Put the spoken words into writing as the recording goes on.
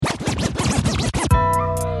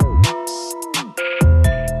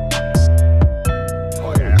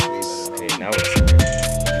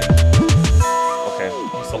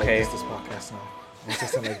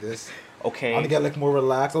this. Okay. I want to get like more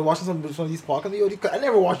relaxed. I was watching some of these podcasts. Yo, I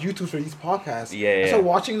never watched YouTube for these podcasts. Yeah. I started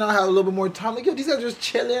watching now. I have a little bit more time. Like, yo, these guys are just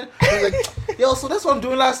chilling. I was like, yo, so that's what I'm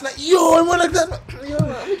doing last night. Yo, I'm like that. Yo, I'm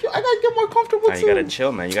like, yo, I gotta get more comfortable too. You gotta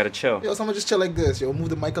chill, man. You gotta chill. Yo, someone just chill like this. Yo, move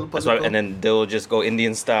the mic a little. And then they'll just go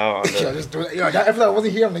Indian style. On the... Yo, just do it. Yo, after I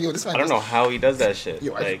wasn't here, I'm like, yo, this man. I don't know how he does that shit.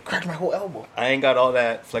 Yo, I like, cracked my whole elbow. I ain't got all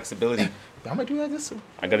that flexibility. I'm gonna do that this soon.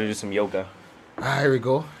 I gotta do some yoga. Here we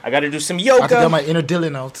go. I gotta do some yoga. I have to get my inner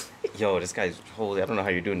Dylan out. Yo, this guy's holy. I don't know how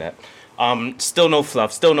you're doing that. Still no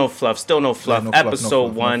fluff.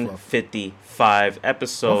 Episode 155.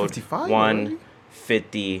 Episode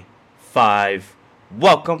 155.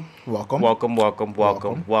 Welcome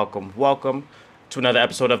to another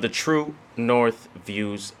episode of the True North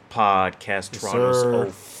Views podcast, Toronto's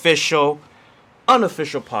official,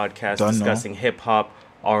 unofficial podcast discussing hip hop,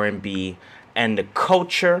 R&B, and the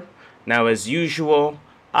culture. Now, as usual,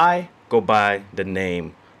 I go by the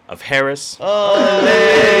name of Harris.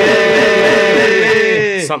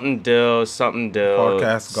 Something Dill.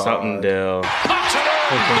 Podcast God. Something Dill.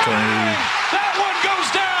 That one goes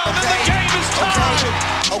down, and the game is tied.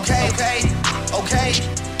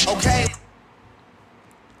 Okay.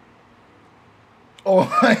 Oh,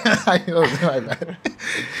 I know. My bad.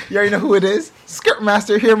 You already know who it is. Script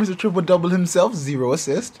Master here, Mr. Triple Double himself, 0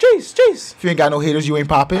 assist. Jeez. If you ain't got no haters, you ain't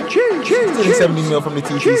popping. Stealing 70 mil from the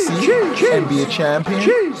TTC and be a champion.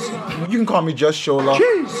 You can call me Just Shola.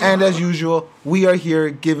 And as usual, we are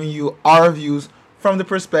here giving you our views from the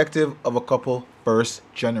perspective of a couple first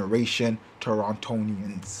generation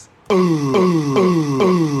Torontonians.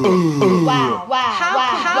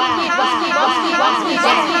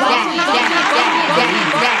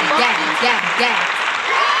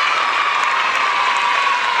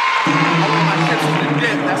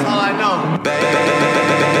 That's all I know.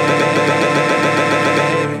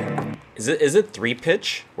 Is it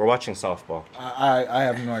 3-pitch? We're watching softball. I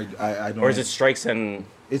have no idea. I don't. Or is it strikes and...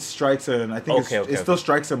 It's strikes and I think it's still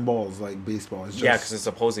strikes and balls like baseball. It's just, yeah, because it's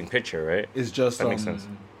opposing pitcher, right? It's just that makes sense.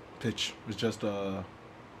 Pitch. It's just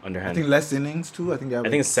underhand. I think less innings too. I think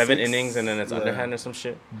it's 7 innings and then it's underhand or some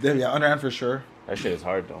shit. Yeah, underhand for sure. That shit is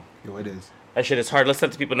hard though. Yo, it is. That shit is hard. Let's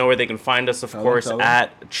let the people know where they can find us. Of course,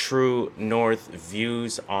 at True North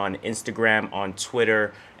Views on Instagram, on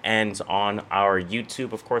Twitter, and on our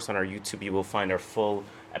YouTube. Of course, on our YouTube, you will find our full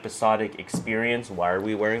episodic experience. Why are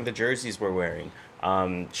we wearing the jerseys we're wearing?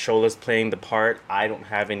 Shola's playing the part. I don't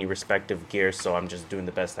have any respective gear, so I'm just doing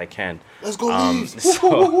the best I can. Let's go Leafs.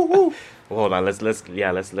 Hold on. Let's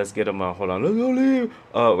get him. Hold on. Let's go Leafs.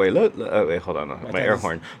 Wait. Hold on. My air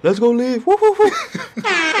horn. Let's go Leafs. Woo. You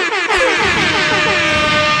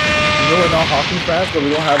know we're not hockey fans, but we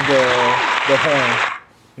don't have the horn.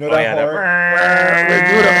 You know that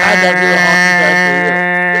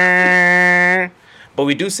horn? But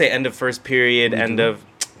we do say end of first period, end of...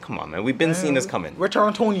 Come on, man. We've been seeing this coming. We're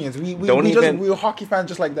Torontonians. We're hockey fans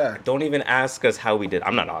just like that. Don't even ask us how we did.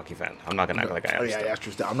 I'm not a hockey fan. I'm not going to act like I am. Yeah, that's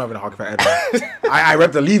true. I'm not even a hockey fan either. I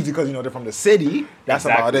rep the Leafs because, they're from the city. That's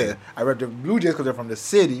about it. I rep the Blue Jays because they're from the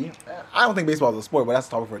city. I don't think baseball is a sport, but that's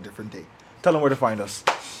a topic for a different day. Tell them where to find us.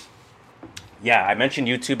 Yeah, I mentioned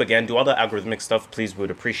YouTube again. Do all the algorithmic stuff, please.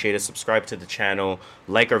 Would appreciate it. Subscribe to the channel,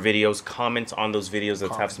 like our videos, comment on those videos.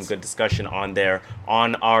 Let's have some good discussion on there.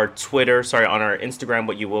 On our Instagram,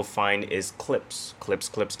 what you will find is clips,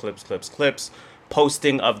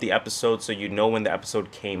 posting of the episode, so you know when the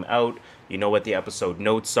episode came out, you know what the episode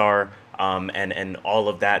notes are, and all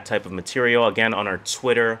of that type of material. Again, on our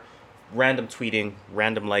Twitter. Random tweeting,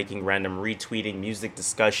 random liking, random retweeting, music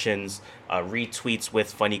discussions, retweets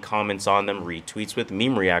with funny comments on them, retweets with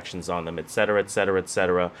meme reactions on them, etc., etc.,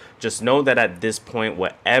 etc. Just know that at this point,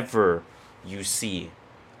 whatever you see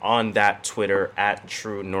on that Twitter at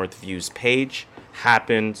True North Views page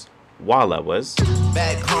happened while I was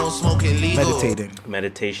back home smoking legal. Meditating.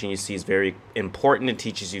 Meditation, you see, is very important. It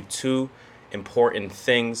teaches you 2 important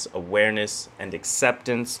things: awareness and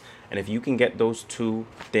acceptance. And if you can get those 2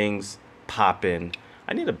 things poppin',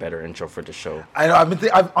 I need a better intro for the show. I know.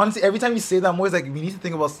 I've honestly, every time you say that, I'm always like, we need to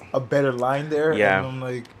think about a better line there. Yeah. And I'm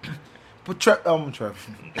like, but Trev.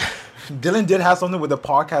 Dylan did have something with the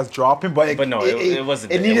podcast dropping, but no, it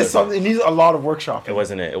wasn't. It needed something. It needed a lot of workshop. It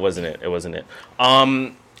wasn't it.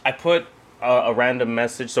 I put a random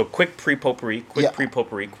message. So quick pre-potpourri.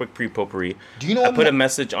 Do you know? I put a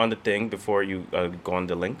message on the thing before you go on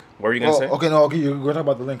the link. What were you gonna say? Okay, you're gonna talk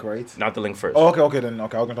about the link, right? Not the link first. Oh, okay, then.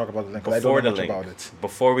 Okay, I'm gonna talk about the link. I don't know much about it.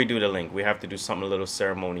 Before we do the link, we have to do something a little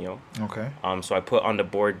ceremonial. Okay. So I put on the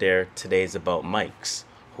board there. Today's about mics.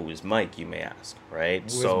 Who is Mike? You may ask, right?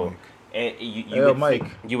 Who is Mike?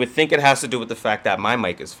 You would think it has to do with the fact that my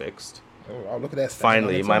mic is fixed. Oh, look at that.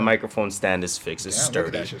 Finally, my microphone stand is fixed. It's Damn,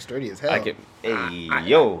 look at sturdy. that shit, sturdy as hell. I can. Hey,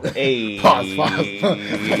 yo, hey, Pause.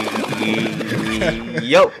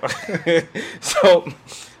 yo. So,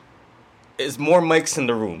 there's more mics in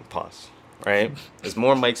the room. Pause. Right? There's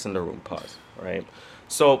more mics in the room. Pause. Right?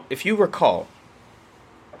 So, if you recall,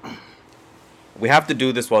 we have to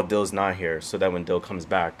do this while Dill's not here, so that when Dill comes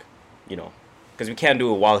back, you know, because we can't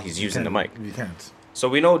do it while he's using the mic. You can't. So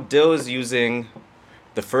we know Dill is using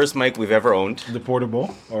the first mic we've ever owned, The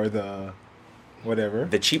portable or the whatever.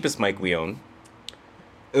 the cheapest mic we own,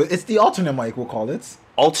 It's the alternate mic, we'll call it.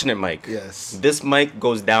 alternate mic. Yes. This mic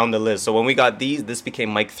goes down the list. So when we got these, this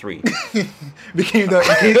became mic 3. Became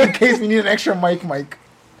the in case we need an extra mic.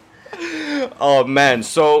 Oh man,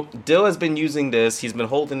 so Dill has been using this. He's been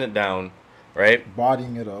holding it down, right?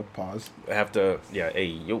 Bodying it up. Pause. I have to, yeah, hey,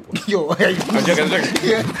 yo. Yo, hey, I'm joking.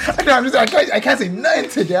 yeah, I can't say nothing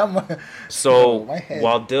today. So my head.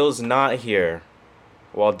 while Dill is not here,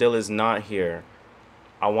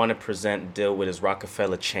 I want to present Dill with his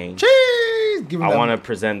Rockefeller chain. Jeez, give him I that- want to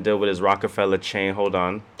present Dill with his Rockefeller chain. Hold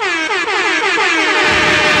on.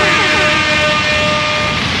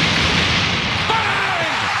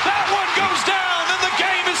 That one goes down, and the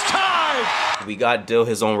game is tied. We got Dill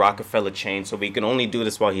his own Rockefeller chain, so we can only do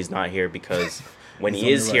this while he's not here because when He's he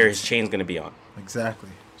on is the here, right. his chain's gonna be on. Exactly.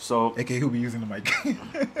 So AKA who'll be using the mic.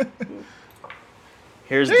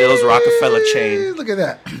 here's Dill's Rockefeller chain. Look at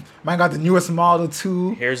that. Mine got the newest model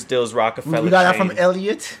too. Here's Dill's Rockefeller We got that chain. from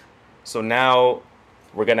Elliot. So now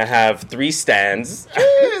we're gonna have 3 stands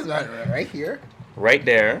Jeez, right here. right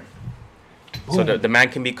there. So Boom. the man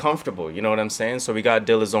can be comfortable, you know what I'm saying? So we got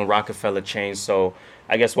Dill his own Rockefeller chain. So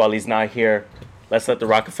I guess while he's not here, let's let the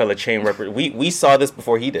Rockefeller chain represent. We saw this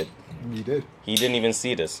before he did. He did. He didn't even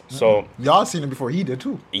see this. So Y'all seen it before he did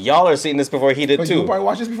too. y'all are seeing this before he did But you too. probably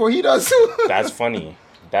watch this before he does too. That's funny.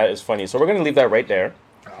 That is funny. So we're gonna leave that right there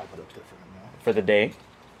I'll put it up there for him now. for the day.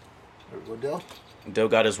 There we go, Dill. Dill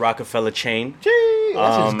got his Rockefeller chain. Gee,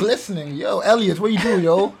 that's just glistening. Yo, Elliot, what you do,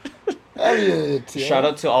 yo? Elliot. Yo. Shout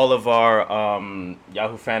out to all of our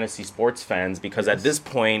Yahoo Fantasy Sports fans because at this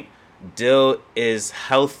point, Dill is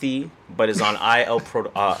healthy but is on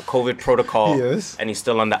COVID protocol. He is. And he's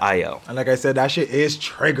still on the IL. And like I said, that shit is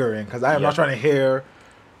triggering because I am Yeah. not trying to hear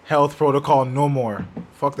health protocol no more.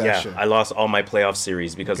 Fuck that Yeah, shit. I lost all my playoff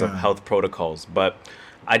series because of God. health protocols. But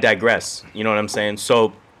I digress. You know what I'm saying?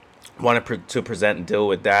 So, wanted to present Dill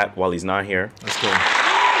with that while he's not here. Let's go.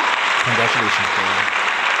 Congratulations, bro.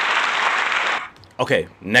 Okay,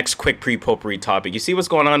 next quick pre-potpourri topic. You see what's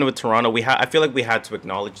going on with Toronto? I feel like we had to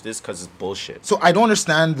acknowledge this because it's bullshit. So I don't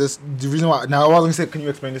understand this. The reason why now I was gonna say, can you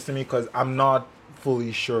explain this to me? Because I'm not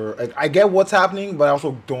fully sure. Like, I get what's happening, but I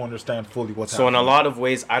also don't understand fully what's So in happening. a lot of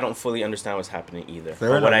ways, I don't fully understand what's happening either. Fair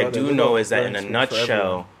But what enough, I brother. do Look know up is that in a learning experience for nutshell,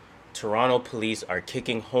 everyone. Toronto police are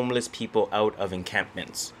kicking homeless people out of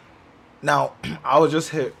encampments. Now, I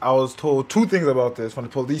was told 2 things about this from the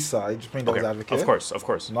police side. Just playing devil's advocate. Of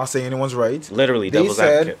course. I'm not saying anyone's right. Literally, They devil's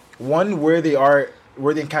said advocate. one where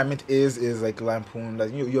the encampment is like Lampoon,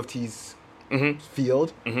 like U of T's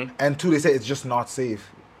field, and 2 they say it's just not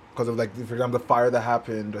safe because of, like, for example, the fire that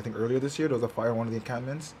happened I think earlier this year. There was a fire in one of the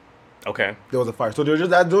encampments. Okay. There was a fire, so those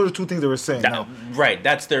are 2 things they were saying. Now, Right,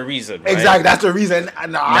 that's their reason. Right? exactly, that's the reason.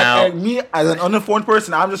 And Now- me as an uninformed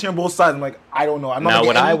person, I'm just hearing both sides. I'm like, I don't know. I'm not Now, gonna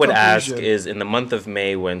what get I any would ask conclusion. is in the month of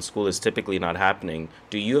May, when school is typically not happening,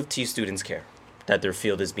 do U of T students care that their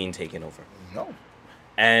field is being taken over? No.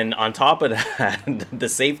 And on top of that, the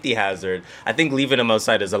safety hazard, I think leaving them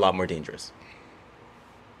outside is a lot more dangerous.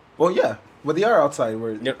 Well, yeah, but they are outside.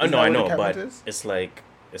 Where No, isn't that I where the know, encampment but is?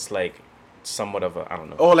 it's like somewhat of a, I don't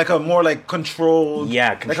know. Oh, like a more like controlled. Yeah,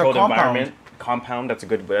 like a controlled compound. environment. Compound. That's a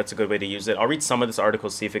good way to use it. I'll read some of this article,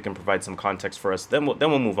 see if it can provide some context for us. Then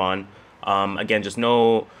we'll move on. Again, just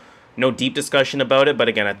no deep discussion about it. But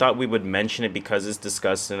again, I thought we would mention it because it's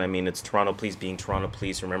discussed. And I mean, it's Toronto Police being Toronto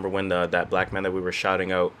Police. Remember when that black man that we were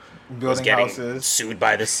shouting out was Building getting houses. sued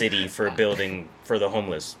by the city for building for the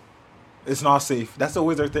homeless? It's not safe. That's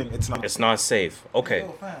always their thing. It's not. It's not safe. Okay.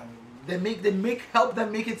 Yo, fam, They help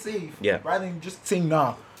them make it safe. Yeah. Rather than just saying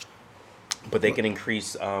nah. But they can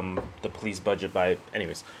increase the police budget by...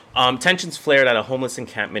 Anyways. Tensions flared at a homeless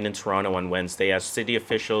encampment in Toronto on Wednesday as city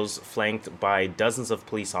officials, flanked by dozens of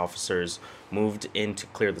police officers, moved in to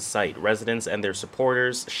clear the site. Residents and their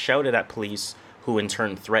supporters shouted at police, who in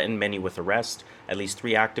turn threatened many with arrest. At least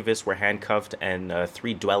 3 activists were handcuffed and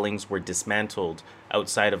 3 dwellings were dismantled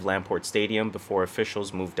outside of Lamport Stadium before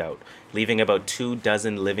officials moved out, leaving about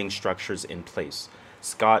 24 living structures in place.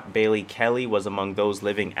 Scott Bailey Kelly was among those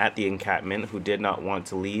living at the encampment who did not want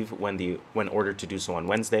to leave when ordered to do so on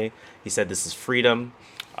Wednesday. He said, "This is freedom.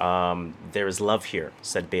 There is love here,"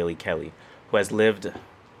 said Bailey Kelly, who has lived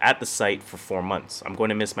at the site for 4 months. "I'm going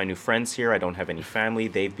to miss my new friends here. I don't have any family.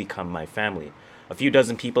 They've become my family." A few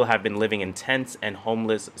dozen people have been living in tents and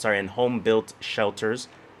home-built shelters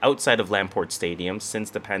outside of Lamport Stadium since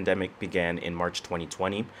the pandemic began in March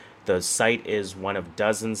 2020. The site is one of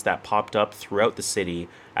dozens that popped up throughout the city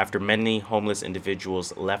after many homeless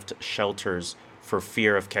individuals left shelters for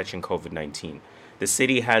fear of catching COVID-19. The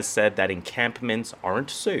city has said that encampments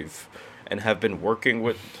aren't safe and have been working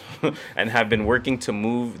to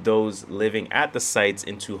move those living at the sites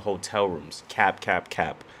into hotel rooms. Cap.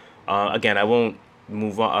 Again, I won't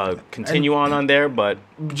continue on there, but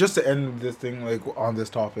just to end this thing, like, on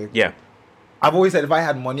this topic. Yeah. I've always said if I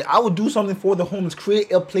had money, I would do something for the homeless,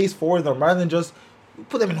 create a place for them rather than just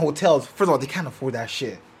put them in hotels. First of all, they can't afford that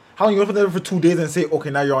shit. How long you gonna put them there for 2 days and say,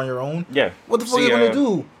 okay, now you're on your own? Yeah. What the fuck are you gonna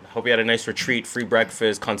do? Hope you had a nice retreat, free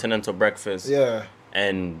breakfast, continental breakfast. Yeah.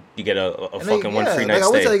 And you get a And fucking one free night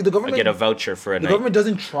stay. Like, the government, get a voucher for a night. The government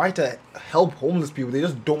doesn't try to help homeless people. They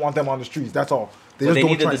just don't want them on the streets. That's all. They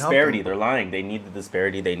need the disparity. They're lying. They need the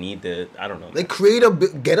disparity. They need the, I don't know. They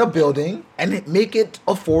get a building and make it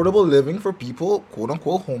affordable living for people, quote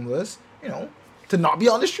unquote homeless, to not be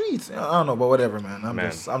on the streets. I don't know, but whatever, man. I'm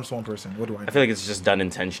just one person. What do I know? I feel like it's just done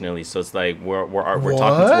intentionally. So it's like we're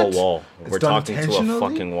talking to a wall. We're talking to a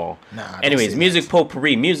fucking wall. Nah. Anyways, music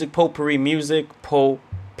potpourri,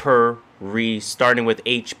 starting with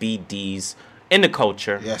HBDs in the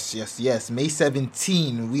culture. Yes. May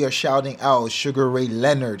 17, we are shouting out Sugar Ray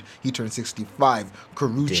Leonard. He turned 65.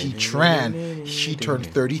 Karuchi Tran. She turned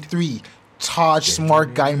 33. Taj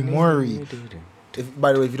Smart Guy Murray.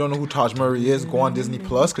 By the way, if you don't know who Taj Murray is, go on Disney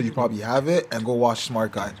Plus because you probably have it and go watch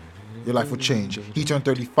Smart Guy. Your life will change. He turned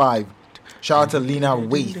 35. Shout out to Lena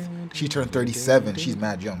Waithe. She turned 37. She's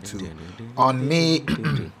mad young too. On May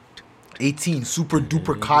 18, Super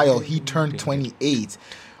Duper Kyle. He turned 28.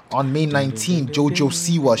 On May 19, Jojo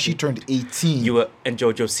Siwa. She turned 18. You and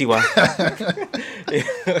Jojo Siwa.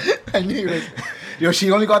 I knew it.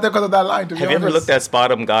 She only got there because of that line. Have you ever looked at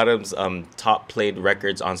Spot'em Got'em's top played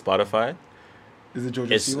records on Spotify? Is it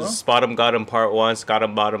Jojo It's Siwa? Spot'em Got'em Part 1,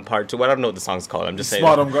 Scot'em Bottom Part 2. I don't know what the song's called. I'm just saying.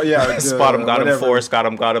 Spot'em Got'em 4,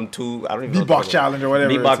 Scot'em Got'em 2. I don't even know. Beatbox Challenge or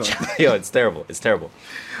whatever. Beatbox Challenge. Yo, it's terrible. It's terrible.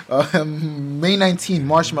 May 19,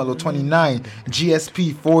 Marshmallow 29,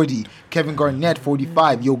 GSP 40, Kevin Garnett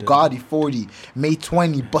 45, Yo Gotti 40, May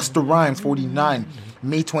 20, Busta Rhymes 49,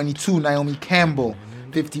 May 22, Naomi Campbell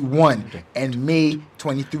 51, and May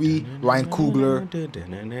 23, Ryan Coogler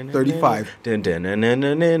 35.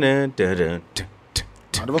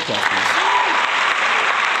 Round of applause, please.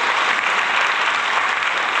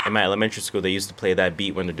 In my elementary school, they used to play that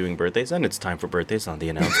beat when they're doing birthdays, and it's time for birthdays on the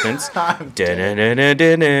announcements.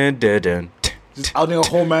 Just outing a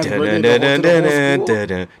whole man's birthday the whole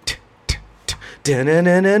school.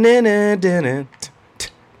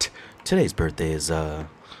 Today's birthday is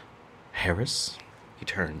Harris. He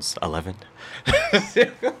turns 11.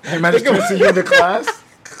 I managed to see you in the class.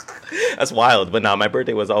 That's wild, but nah, my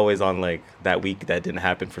birthday was always on like that week that didn't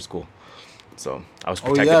happen for school. So I was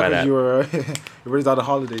protected by that. You were raised out of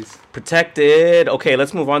holidays. Protected. Okay,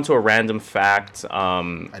 let's move on to a random fact.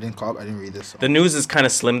 I didn't read this. The news is kind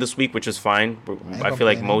of slim this week, which is fine. I feel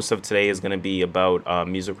like most of today is going to be about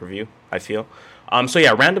music review, I feel. So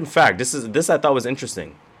yeah, random fact. This I thought was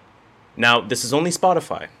interesting. Now, this is only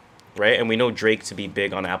Spotify, right? And we know Drake to be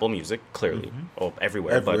big on Apple Music, clearly. Mm-hmm. Oh,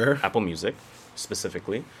 everywhere, but Apple Music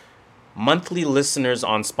specifically. Monthly listeners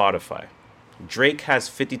on Spotify. Drake has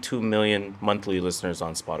 52 million monthly listeners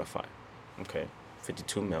on Spotify. Okay,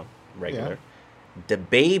 52 mil, regular. Yeah.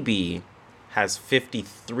 DaBaby has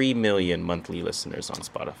 53 million monthly listeners on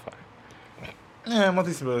Spotify. Yeah,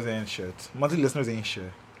 monthly listeners ain't shit. Monthly listeners ain't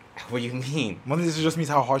shit. What do you mean? Monthly listeners just means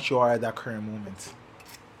how hot you are at that current moment.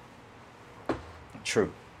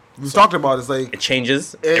 True. We've talked about it. It's like... It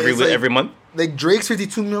changes every month? Like, Drake's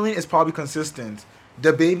 52 million is probably consistent.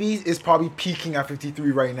 DaBaby is probably peaking at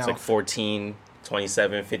 53 right now. It's like 14,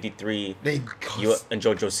 27, 53. You and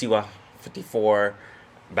Jojo Siwa, 54.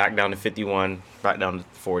 Back down to 51. Back down to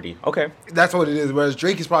 40. Okay. That's what it is. Whereas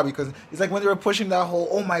Drake is probably... Because it's like when they were pushing that whole...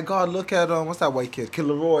 Oh, my God, look at... what's that white kid? Kid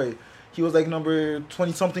Laroi. He was like number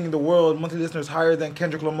 20-something in the world. Monthly listeners higher than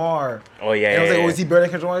Kendrick Lamar. Oh, yeah, and I was like, oh, is he better than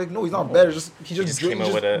Kendrick Lamar? Like, no, he's not better. He just came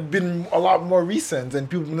out with a... been a lot more recent, and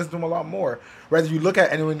people listen to him a lot more. Whereas you look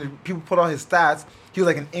at... And when people put out his stats, he was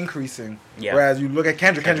like an increasing. Yeah. Whereas you look at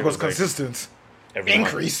Kendrick was consistent.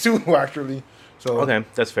 Increase too, actually. So okay,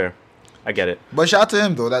 that's fair. I get it. But shout out to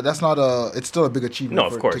him though. That's not a. It's still a big achievement. No,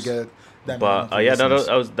 of course. To get that. But yeah,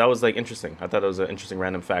 that was like interesting. I thought that was an interesting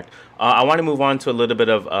random fact. I want to move on to a little bit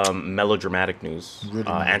of melodramatic news, Really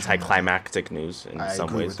anticlimactic news in some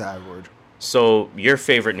agree ways. with that word. So your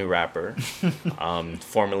favorite new rapper,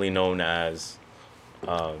 formerly known as,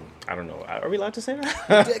 I don't know. Are we allowed to say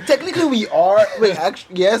that? Technically, we are. Wait,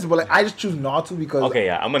 actually, yes, but like I just choose not to because. Okay,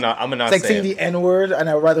 yeah, I'm gonna It's like say saying it. the N word, and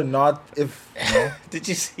I'd rather not. If you know. Did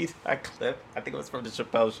you see that clip? I think it was from the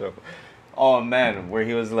Chappelle Show. Oh man, where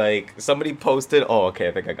he was like, somebody posted. Oh, okay,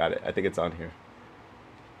 I think I got it. I think it's on here.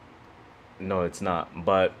 No, it's not.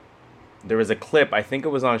 But there was a clip. I think it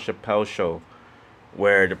was on Chappelle Show,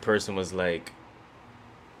 where the person was like,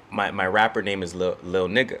 "My rapper name is Lil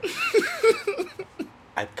Nigga.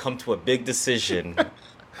 I've come to a big decision.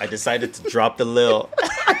 I decided to drop the Lil."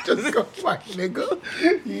 Just go my nigga.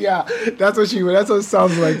 Yeah, that's what it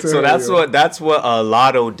sounds like to So her. that's what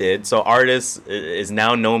Lotto did. So artist is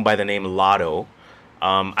now known by the name Lotto.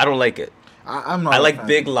 I don't like it. I'm not. I a like fan.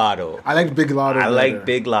 Big Lotto. I like Big Lotto. I better. like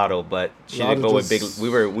Big Lotto, but she Lotto didn't go with Big. just-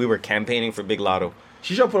 We were campaigning for Big Lotto.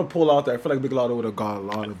 She should put a poll out there. I feel like Big Lotto would have got a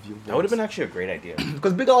lot of views. That would have been actually a great idea.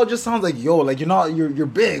 Because Big Lotto just sounds like yo, like you're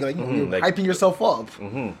big, like you're like- hyping yourself up.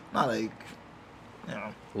 Mhm. Not like you know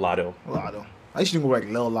Lotto. Lotto. I used to go like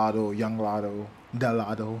Lil Lotto, Young Lotto, Del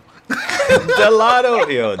Lotto. De Lotto.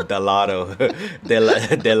 Yo, De Lotto. De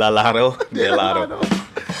La Lotto. De Lotto.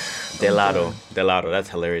 De Lotto. De Lotto. That's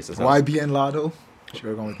hilarious as hell. YBN Lotto. Should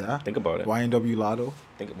we go with that? Think about it. YNW Lotto.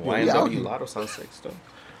 Think of Yeah, YNW okay. Lotto sounds sick still.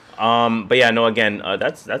 But yeah, no. Again,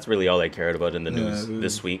 that's really all I cared about in the news Yeah,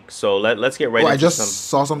 this week. So let's get right Oh, into I just some.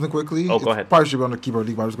 saw something quickly. Oh, go ahead. Probably should be on the Keeper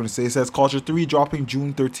League, but I was going to say it says Culture 3 dropping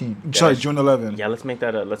June 13. Sorry, June 11. Yeah, let's make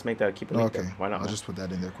that a keep it. Okay. Why not? I'll just put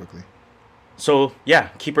that in there quickly. So yeah,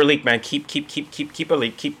 keeper leak, man. Keep a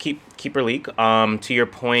leak. Keeper leak. To your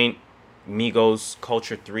point, Migos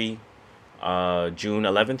Culture 3, June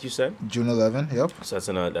 11th. You said. June 11. Yep. So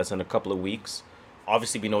that's in a couple of weeks.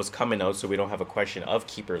 Obviously, we know it's coming out, so we don't have a question of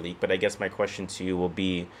keeper leak. But I guess my question to you will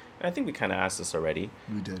be, and I think we kind of asked this already.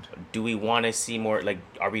 We did. Do we want to see more? Like,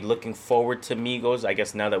 are we looking forward to Migos? I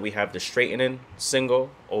guess now that we have the Straightening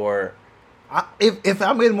single, or If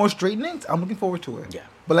I'm getting more straightening, I'm looking forward to it. Yeah.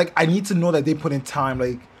 But like, I need to know that they put in time.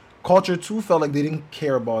 Like, Culture 2 felt like they didn't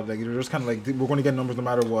care about it. Like, they're just kind of like, we're going to get numbers no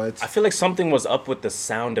matter what. I feel like something was up with the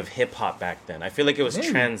sound of hip hop back then. I feel like it was Maybe.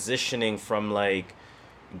 transitioning from like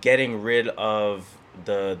getting rid of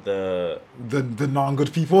the The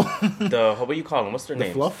non-good people. what do you call them? What's their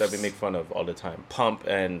names fluffs? that we make fun of all the time? Pump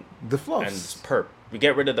and The fluffs. and perp. We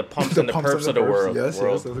get rid of the pumps The and the pumps perps and of the world. Yes,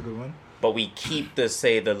 that's a good one. But we keep the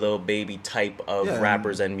the Lil Baby type of Yeah.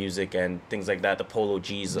 rappers and music and things like that. The Polo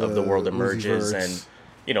G's of the The world Uzi emerges, Verts. and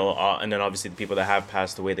and then obviously the people that have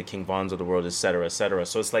passed away, the King Vons of the world, etc., etc.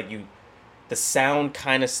 So it's like the sound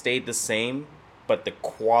kind of stayed the same, but the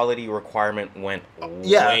quality requirement went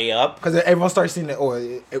way up. Because everyone starts seeing that,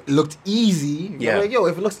 it looked easy. Yeah. Like, yo,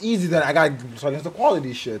 if it looks easy, then I got to start against the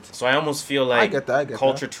quality shit. So I almost feel like get that, I get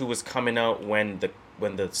Culture that. 2 was coming out when the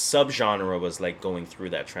subgenre was like going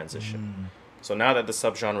through that transition. So now that the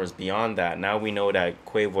subgenre is beyond that, now we know that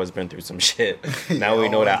Quavo has been through some shit. Now we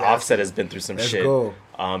know that exactly. Offset has been through some Let's shit. go.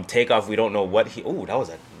 Takeoff, we don't know what he. Ooh, that was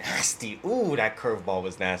a nasty. Ooh, that curveball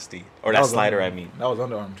was nasty. Or that was slider, underarm. I mean. That was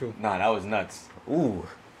underarm too. Nah, that was nuts. Ooh.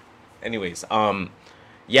 Anyways,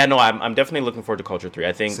 yeah, no, I'm definitely looking forward to Culture 3.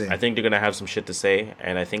 I think Same. they're gonna have some shit to say,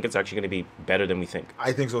 and I think it's actually gonna be better than we think.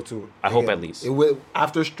 I think so too. I hope at least. It will,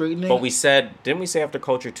 after straightening. But didn't we say after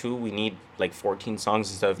Culture 2 we need like 14 songs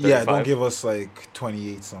instead of 35? yeah, don't give us like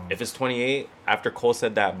 28 songs. If it's 28, after Cole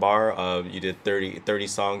said that bar, you did 30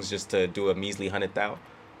 songs just to do a measly 100,000,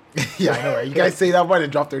 yeah, I know, right? You guys say that one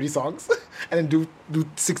and drop 30 songs, and then do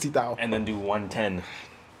 60,000. and then do 110.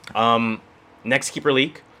 Next keeper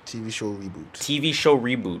leak. TV show reboot. TV show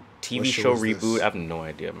reboot. TV What show show is reboot. this? I have no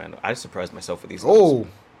idea, man. I surprised myself with these. Oh,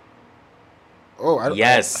 I don't.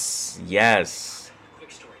 Yes.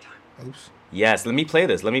 Oops. Yes. Let me play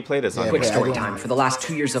this. Yeah, Quick Okay, I story don't time. know. For the last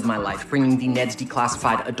 2 years of my life, bringing the Ned's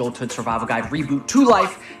Declassified Adulthood Survival Guide reboot to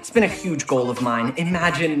life, it's been a huge goal of mine.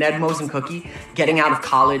 Imagine Ned, Mose, and Cookie getting out of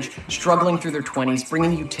college, struggling through their 20s,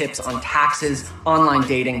 bringing you tips on taxes, online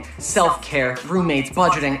dating, self-care, roommates,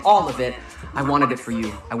 budgeting, all of it. I wanted it for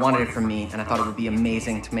you. I wanted it for me, and I thought it would be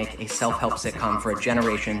amazing to make a self-help sitcom for a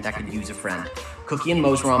generation that could use a friend. Cookie and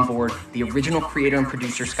Mose were on board. The original creator and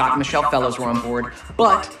producer, Scott and Michelle Fellows, were on board,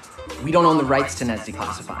 but we don't own the rights to Ned's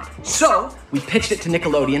Declassified. So we pitched it to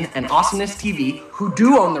Nickelodeon and Awesomeness TV, who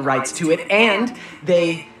do own the rights to it, and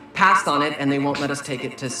they passed on it, and they won't let us take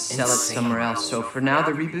it to sell it somewhere else. So for now,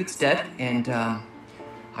 the reboot's dead, and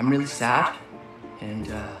I'm really sad,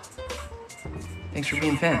 and Thanks for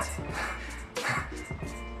being fans.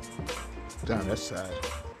 Damn, that's sad.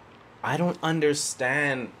 I don't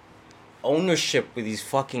understand ownership with these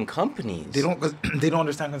fucking companies. They don't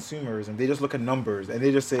understand consumers, and they just look at numbers, and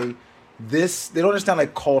they just say this. They don't understand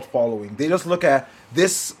like cult following. They just look at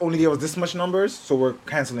this only gave us this much numbers, so we're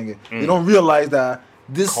canceling it. They don't realize that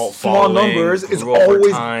this Cult small following numbers is grew over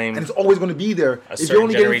always time. and it's always going to be there. A If you're certain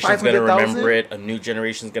only getting generation's going to 500,000, remember it. A new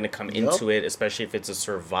generation's going to come into it, especially if it's a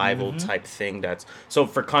survival type thing. That's so.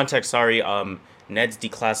 For context, sorry. Ned's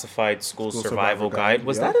Declassified School Survival Guide.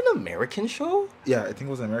 Was that an American show? Yeah, I think it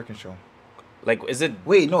was an American show. Like, is it?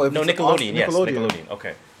 Wait, no, if no, it's Nickelodeon. Yes, Nickelodeon. Nickelodeon.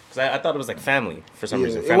 Okay, because I thought it was like Family for some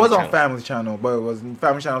reason. It was on Channel. Family Channel, but it was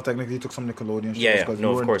Family Channel technically took some Nickelodeon shows. Yeah, 'cause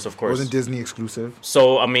no, we of course. It wasn't Disney exclusive.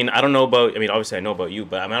 So I mean, I don't know about. I mean, obviously I know about you,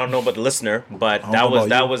 but I don't know about the listener. But I don't know that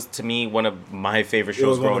about was to me one of my favorite It shows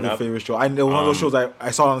was one of growing the up. favorite shows. I know one of those shows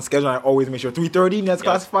I saw on the schedule. And I always make sure 3:30 Ned's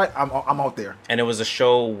Classified. I'm out there. And it was a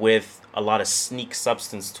show with a lot of sneak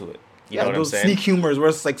substance to it. You know what I'm those saying? sneak humors where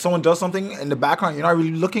it's like someone does something in the background, you're not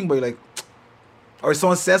really looking, but you're like, or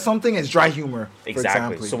someone says something, it's dry humor.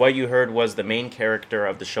 Exactly. So what you heard was the main character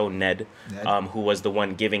of the show, Ned. Ned. Who was the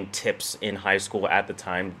one giving tips in high school at the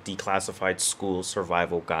time. Declassified School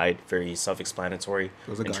Survival Guide. Very self-explanatory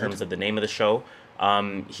was a in guide. terms of the name of the show.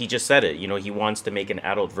 He just said it. You know, he wants to make an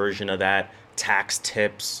adult version of that. Tax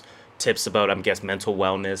tips about, I guess, mental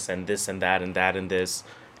wellness and this and that and that and this.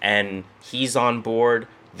 And he's on board.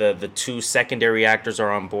 The two secondary actors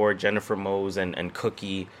are on board, Jennifer Mose and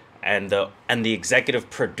Cookie. And the executive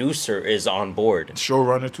producer is on board.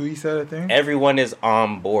 Showrunner too, he said, I think. Everyone is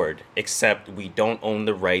on board, except we don't own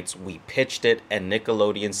the rights. We pitched it, and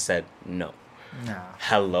Nickelodeon said no. Nah.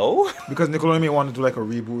 Hello? Because Nickelodeon may want to do like a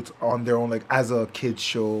reboot on their own, like as a kids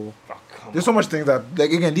show. Oh, come There's so much things that,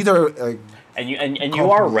 like, again, these are like. And you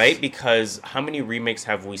are companies. right, because how many remakes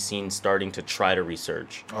have we seen starting to try to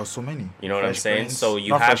research? Oh, so many. You know what I'm Fresh saying? Prince. So you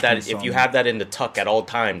Not have Fresh that. Prince, If you have that in the tuck at all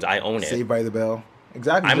times, I own it. Saved by the Bell.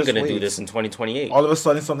 Exactly. I'm just gonna wait. do this in 2028. All of a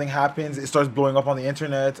sudden, something happens. It starts blowing up on the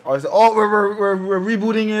internet. Or it's, oh, we're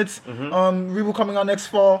rebooting it. Reboot coming out next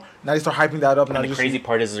fall. Now they start hyping that up. And the crazy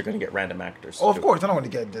part is they're gonna get random actors. to Oh, of do it. course, they're not going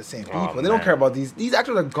to get the same people. Oh, They don't man. care about these. These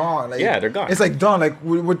actors are gone. Like, Yeah, they're gone. It's like done. Like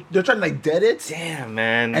they're trying to like dead it Damn,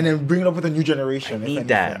 man. and then bring it up with a new I generation. if need anything.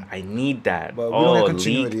 that. I need that. But we don't get Oh,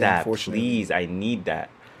 continuity, leak that, unfortunately. please. I need that.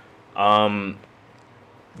 What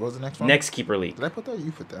was the next one? Next keeper leak, Did I put that?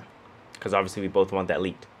 You put that. because obviously we both want that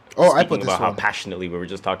leaked. Oh, I Speaking put this about how one. passionately we were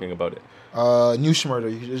just talking about it. New Schmurder.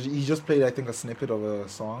 He just played, I think, a snippet of a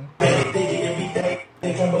song.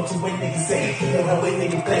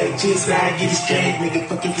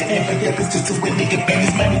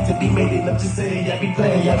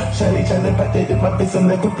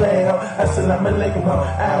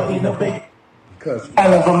 Because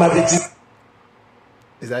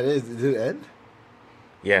is that it? Did it end?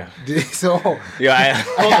 Yeah. So Yeah.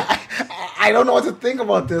 I don't know what to think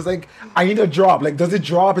about this. Like, I need a drop. Like, does it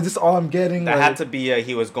drop? Is this all I'm getting? That like, had to be.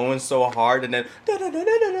 He was going so hard, and then.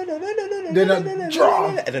 Then a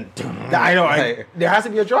drop. And then. I know. There has to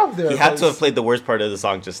be a drop there. He had to have 'cause- played the worst part of the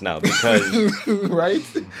song just now, because right?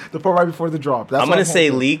 The part right before the drop. That's I'm what gonna say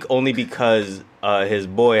hoping. leak only because his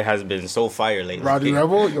boy has been so fire lately. Rowdy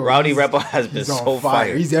Rebel? Yo, Rowdy he's- Rebel has been He's on so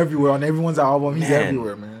fire. He's everywhere on everyone's album. He's Man.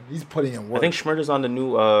 everywhere, man. He's putting in work. I think Schmurder's on the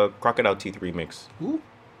new Crocodile Teeth remix. Who?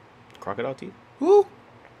 Crocodile Teeth? Who?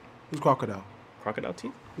 Who's Crocodile? Crocodile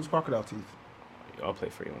Teeth? Who's Crocodile Teeth? I'll play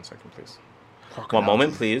for you 1 second, please. Crocodile One moment,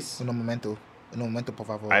 Teeth. please. Un momento, por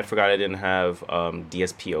favor. I forgot I didn't have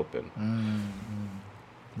DSP open.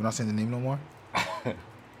 We're not saying the name no more.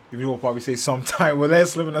 You will probably say sometime. Well,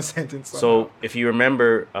 let's live in a sentence. So, if you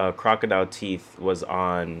remember, Crocodile Teeth was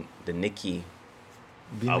on the Nicki.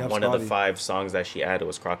 One of the 5 songs that she added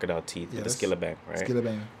was Crocodile Teeth with the Yes. Skillabang, right?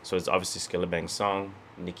 Skillabang. So it's obviously Skillabang's song.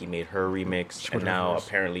 Nicki made her remix, Schmurda and now verse.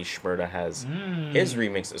 apparently Schmurda has his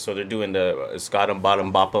remix. So they're doing the Scott and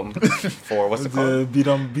Bottom Bop'em for what's it The called?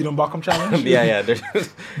 beat 'em Bottom challenge. yeah.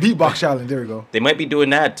 Beatbox challenge. There we go. They might be doing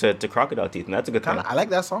that to Crocodile Teeth, and that's a good thing. I like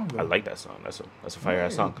that song. Though. I like that song. That's a fire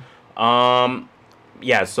ass song.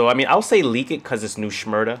 Yeah. So I mean, I'll say leak it because it's new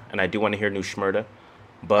Schmurda, and I do want to hear new Schmurda.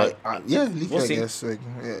 But Yeah, leak. We'll I see. guess like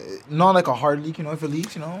not like a hard leak. You know, if it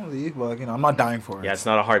leaks, leak. But I'm not dying for it. yeah, it's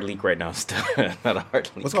not a hard leak right now. Still, not a hard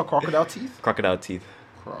leak. What's it called? Crocodile Teeth. Crocodile Teeth.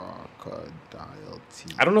 Crocodile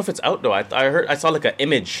Teeth. I don't know if it's out though. I saw like an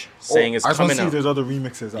image saying it's I just want coming to see if out. there's other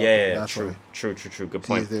remixes. Out Yeah, there. yeah, That's true, why. true. Good See if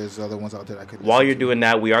point. there's other ones out there I could. While listen you're to. doing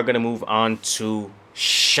that, we are gonna move on to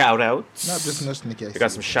shout outs. Not just Nicki. We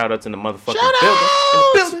got some shout outs in the motherfucking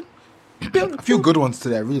Shout-outs! building. a few good ones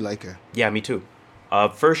today. I really like it. Yeah, me too.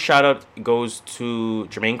 First shout out goes to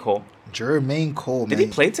Jermaine Cole. Jermaine Cole, Did man.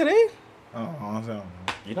 he play today? Oh, honestly, I don't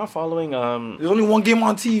know. You're not following. There's only one game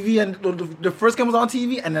on TV, and the first game was on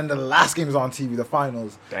TV, and then the last game was on TV, the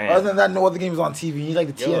finals. Damn. Other than that, no other games on TV. You need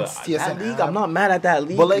like the Yo, TSN that league, app. I'm not mad at that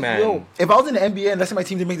league, But like, man. yo, if I was in the NBA and let's say my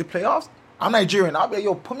team didn't make the playoffs, I'm Nigerian. I'll be like,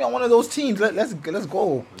 yo, put me on one of those teams. Let's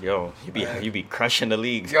go. Yo, you be crushing the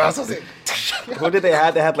league. Yo, that's what I'm saying. Who did they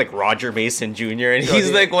have? They had like Roger Mason Jr. and he's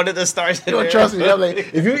they- like one of the stars. in Yo, there. trust me. I'm like,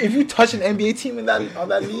 if you touch an NBA team in that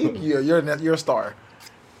league, you're a star.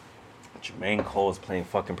 Jermaine Cole is playing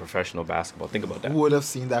fucking professional basketball. Think about that. Who would have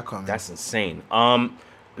seen that coming? That's insane.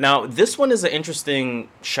 Now this one is an interesting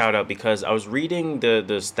shout out because I was reading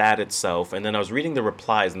the stat itself, and then I was reading the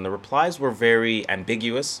replies, and the replies were very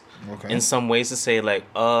ambiguous in some ways to say like,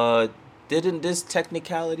 didn't this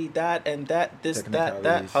technicality that and that this that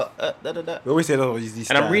We always say these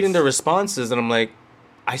and I'm stats. reading the responses, and I'm like,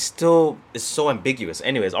 it's so ambiguous.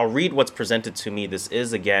 Anyways, I'll read what's presented to me. This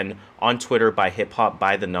is, again, on Twitter by Hip Hop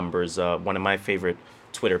by the Numbers, one of my favorite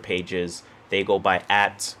Twitter pages. They go by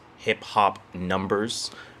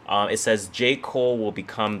 @HipHopNumbers. It says, J. Cole will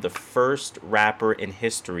become the first rapper in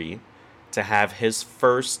history to have his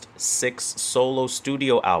first 6 solo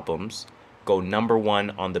studio albums go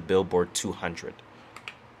 #1 on the Billboard 200.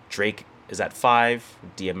 Drake is at 5,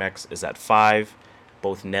 DMX is at 5.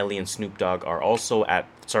 Both Nelly and Snoop Dogg are also at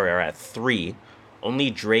 3. Only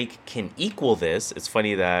Drake can equal this. It's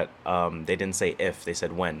funny that they didn't say if, they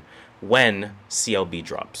said when. When CLB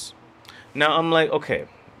drops. Now I'm like, okay,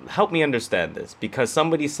 help me understand this, because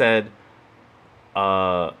somebody said,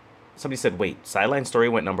 wait, Sideline Story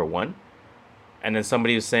went #1, and then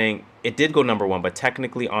somebody was saying it did go #1, but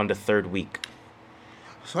technically on the 3rd week.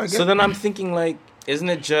 So then I'm thinking, like, isn't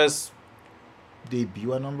it just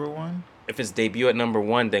debut at #1? if it's debut at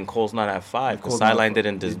 #1, then Cole's not at 5 because Sideline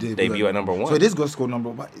didn't debut at #1. So it is going to go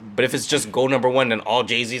 #1. But if it's just go #1, then all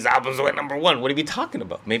Jay-Z's albums went #1. What are we talking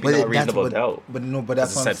about? Maybe not Reasonable Doubt. But that's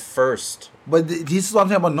Because it what said first. But this is what I'm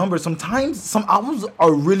saying about numbers. Sometimes some albums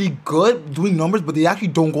are really good doing numbers, but they actually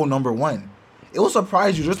don't go #1. It will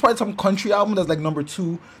surprise you. There's probably some country album that's like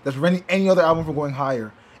 #2 that's preventing any other album from going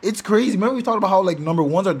higher. It's crazy. Remember we talked about how like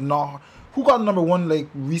 #1s are not. Who got #1 like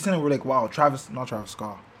recent? And we're like, wow, not Travis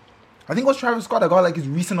Scott. I think it was Travis Scott that got like his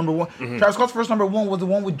recent #1. Mm-hmm. Travis Scott's first #1 was the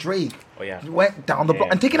one with Drake. Oh yeah, He went down the block.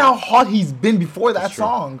 Yeah. And taking how hot he's been before that It's true.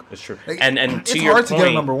 song. It's true. Like, And it's to your hard to get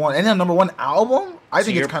a point- #1. And then a #1 album, I think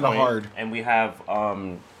To it's your kind of point, hard. And we have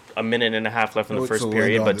a minute and a half left in the Oh, first so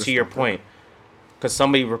period. we're But done to your this point, because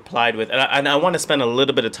somebody replied with, and I want to spend a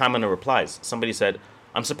little bit of time on the replies. Somebody said,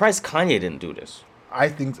 I'm surprised Kanye didn't do this.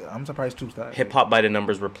 I'm surprised too. Hip Hop by the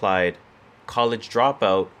Numbers replied, College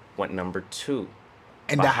Dropout went #2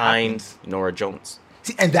 And that behind happens. Nora Jones.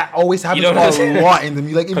 See, and that always happens know what I'm a saying? lot in the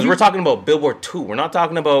music. Like, Because we're talking about Billboard 2. We're not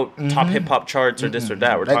talking about top hip hop charts or this or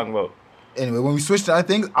that. We're Like- talking about Anyway, when we switch to other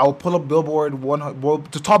things, I'll pull up Billboard 100, well,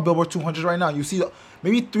 the top Billboard 200 right now. You see,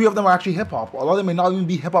 maybe 3 of them are actually hip hop. A lot of them may not even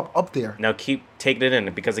be hip hop up there. now keep taking it in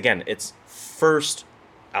because again, it's first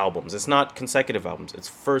albums. It's not consecutive albums. It's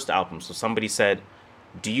first albums. So somebody said,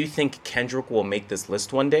 "Do you think Kendrick will make this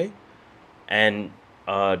list one day?" And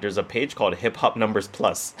there's a page called Hip Hop Numbers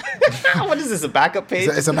Plus. What is this? A backup page?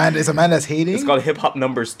 It's a man that's hating. It's called Hip Hop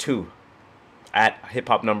Numbers 2. At Hip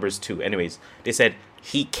Hop Numbers 2. Anyways, they said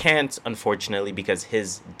he can't, unfortunately, because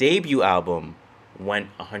his debut album went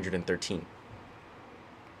 113.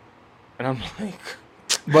 And I'm like,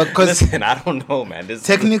 But because listen, I don't know, man. This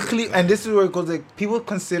technically, and this is where it goes, like, people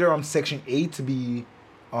consider Section 8 to be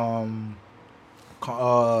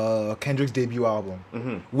Kendrick's debut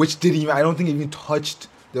album, which didn't even, I don't think it even touched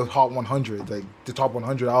the top 100, like the top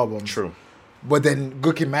 100 albums. True. But then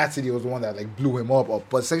Good Kid, Mad City was the one that like blew him up.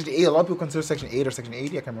 But Section 8, a lot of people consider Section 8 or Section 80.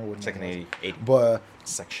 I can't remember what. Second 80. But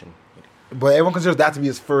Section 80. but everyone considers that to be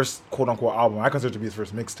his first quote unquote album. I consider it to be his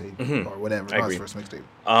first mixtape or whatever. I Not agree. his first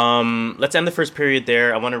mixtape. Let's end the first period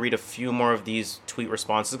there. I want to read a few more of these tweet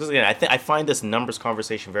responses because again, I find this numbers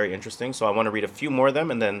conversation very interesting. So I want to read a few more of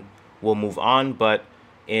them and then we'll move on. But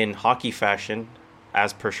in hockey fashion,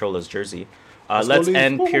 as per Shola's jersey, let's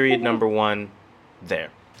end period #1 there.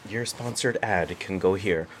 Your sponsored ad can go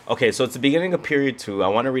here. Okay, so it's the beginning of period 2. I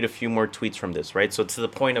want to read a few more tweets from this, right? So to the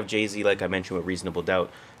point of Jay-Z, like I mentioned with Reasonable Doubt,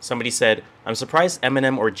 somebody said, I'm surprised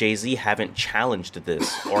Eminem or Jay-Z haven't challenged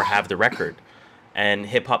this or have the record. And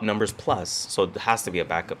Hip Hop Numbers Plus, so it has to be a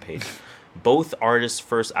backup page. Both artists'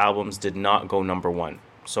 first albums did not go #1.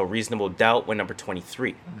 So Reasonable Doubt went number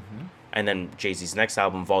 23. And then Jay-Z's next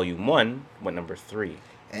album, Volume 1, went number 3.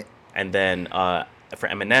 And then for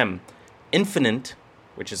Eminem, Infinite,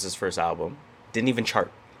 which is his first album, didn't even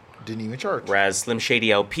chart. Didn't even chart. Whereas Slim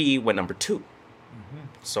Shady LP went number 2.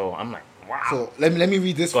 So I'm like, Wow. So let me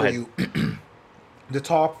read this Go for ahead. you. The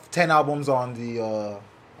top 10 albums on the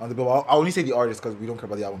Billboard. I'll only say the artists because we don't care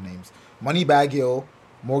about the album names. Moneybagg Yo,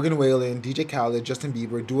 Morgan Wallen, DJ Khaled, Justin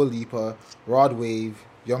Bieber, Dua Lipa, Rod Wave,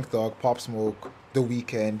 Young Thug, Pop Smoke, The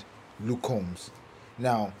Weeknd, Luke Combs.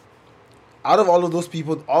 Now, out of all of those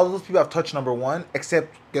people have touched number 1,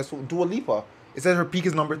 except guess what? Dua Lipa. It says her peak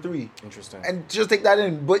is number 3. Interesting. And just take that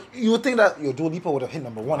in. But you would think that Dua Lipa would have hit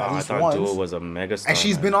number 1 at I least thought once. Dua was a mega star. And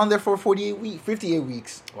she's been on there for 58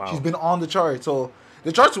 weeks. Wow. She's been on the chart. So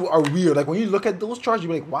the charts are weird. Like when you look at those charts,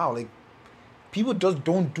 you're like, wow, like people just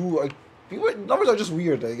don't do like numbers are just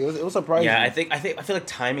weird. Like it was surprising. Yeah, I feel like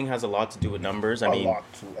timing has a lot to do with numbers. I mean, lot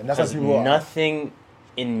too. And that's how because people are. nothing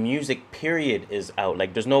in music period is out.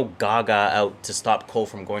 Like there's no Gaga out to stop Cole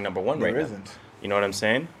from going number 1 right There now. isn't. You know what I'm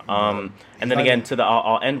saying? And then again,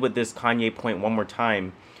 I'll end with this Kanye point one more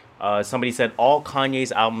time. Somebody said all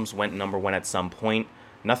Kanye's albums went number 1 at some point.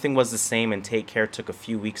 Nothing was the same, and Take Care took a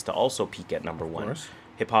few weeks to also peak at number 1.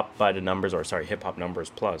 Hip Hop Numbers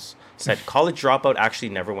Plus said College Dropout actually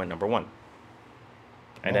never went number 1.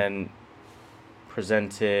 And then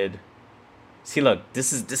presented. See, look,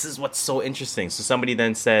 this is what's so interesting. So somebody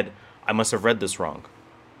then said, I must have read this wrong.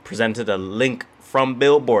 Presented a link from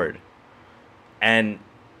Billboard. And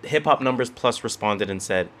Hip Hop Numbers Plus responded and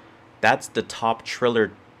said, that's the top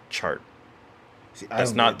Triller chart. See,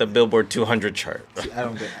 That's not the Billboard 200 chart. See, I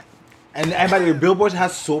don't get that. And by the way, Billboard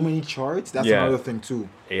has so many charts. That's Yeah. another thing too.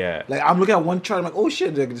 Yeah. Like I'm looking at one chart, I'm like, oh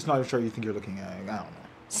shit, like, it's not a chart you think you're looking at. Like, I don't know.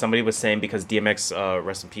 Somebody was saying because DMX,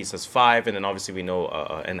 rest in peace, has 5, and then obviously we know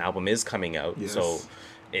an album is coming out, Yes. so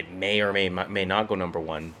it may or may not go number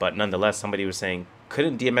 1. But nonetheless, somebody was saying,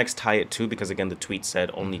 couldn't DMX tie it too? Because again, the tweet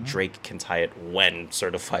said only Drake can tie it when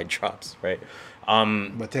Certified drops, right?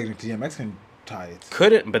 But technically, DMX can tie it.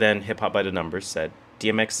 Couldn't, but then Hip Hop by the Numbers said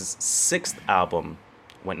DMX's 6th album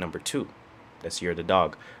went number 2 this year, The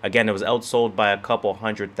Dog. Again, it was outsold by a couple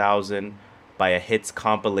 100,000 by a Hits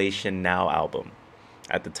Compilation Now album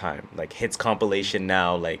at the time. Like, Hits Compilation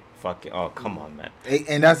Now, like, fucking, oh, come on, man.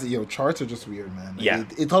 And that's, charts are just weird, man. Like, Yeah.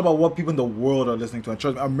 It's all about what people in the world are listening to. And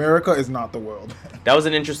trust me, America is not the world. That was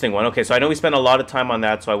an interesting one. Okay, so I know we spent a lot of time on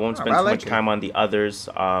that, so I won't spend I too like much it. time on the others.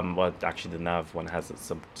 Well, actually, the Nav one has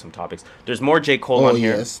some topics. There's more J. Cole Oh, on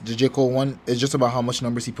here. yes. The J. Cole one is just about how much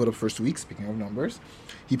numbers he put up first week. Speaking of numbers,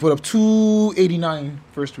 he put up 289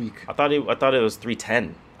 first week. I thought it was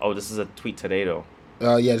 310. Oh, this is a tweet today, though.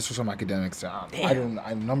 Yeah, this was from academics.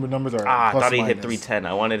 Numbers are. I plus thought he hit minus. 310.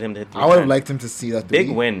 I wanted him to hit 310. I would have liked him to see that. Big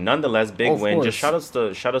 3. win, nonetheless. Big Of win. course. Just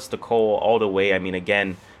shout outs to Cole all the way. I mean,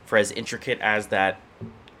 again, for as intricate as that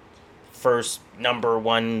first number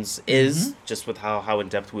ones is, just with how in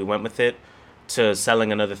depth we went with it, to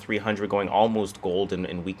selling another 300, going almost gold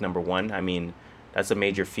in week number 1. I mean, that's a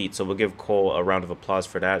major feat. So we'll give Cole a round of applause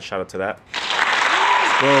for that. Shout out to that.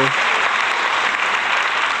 Well,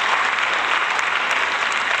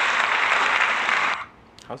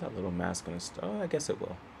 How's that little mask gonna stop? Oh, I guess it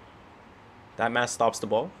will. That mask stops the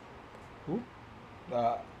ball.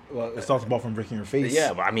 well, it stops the ball from breaking your face.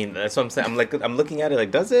 Yeah, but I mean that's what I'm saying. I'm looking at it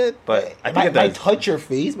like, does it? But I It think it might does. touch your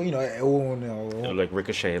face, but it won't. Like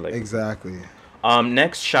ricochet. Like Exactly.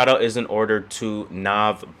 Next shout out is in order to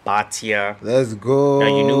Nav Bhatia. Let's go. Now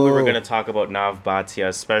you knew we were gonna talk about Nav Bhatia,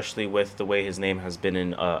 especially with the way his name has been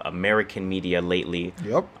in American media lately.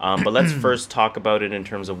 Yep. But let's first talk about it in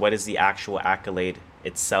terms of what is the actual accolade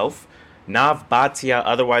itself. Nav Bhatia,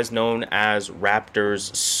 otherwise known as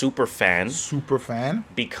Raptors superfan, Super fan.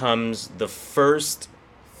 becomes the first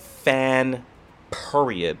fan,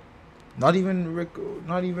 period. Not even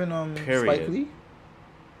Period. Spike Lee.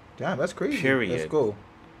 Damn, that's crazy. Period. Let's go.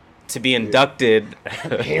 To be inducted.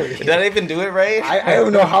 Did I even do it right? I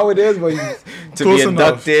don't know how it is, but To be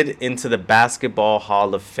inducted into the Basketball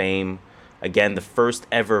Hall of Fame. Again, the first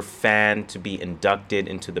ever fan to be inducted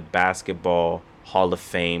into the Basketball Hall of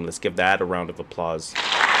Fame. Let's give that a round of applause.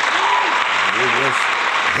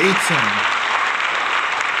 Hates him.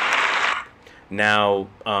 Now,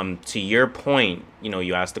 to your point,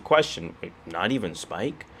 you asked the question, not even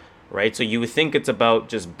Spike, right? So you would think it's about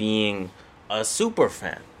just being a super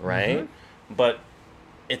fan, right? But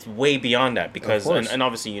it's way beyond that because, course. and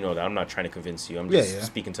obviously you know that. I'm not trying to convince you. I'm Yeah, just yeah.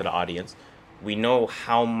 speaking to the audience. We know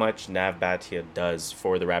how much Nav Bhatia does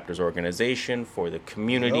for the Raptors organization, for the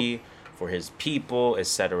community, for his people, et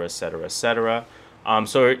cetera, et cetera, et cetera.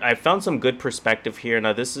 So I found some good perspective here.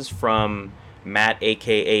 Now, this is from Matt,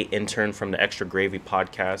 a.k.a. intern from the Extra Gravy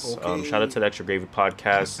podcast. Okay. Shout out to the Extra Gravy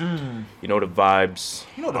podcast. You know the vibes.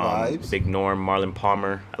 You know the vibes. Big Norm, Marlon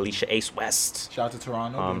Palmer, Alicia Ace West. Shout out to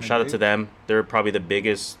Toronto. Shout out to them. They're probably the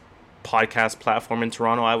biggest podcast platform in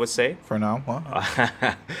Toronto, I would say. For now.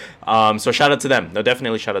 Wow. So shout out to them. No,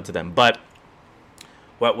 definitely shout out to them. But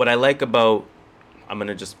what I like about, I'm going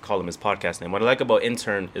to just call him his podcast name. What I like about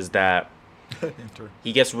Intern is that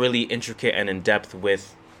he gets really intricate and in depth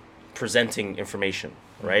with presenting information,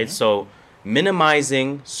 right? So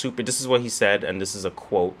minimizing this is what he said, and this is a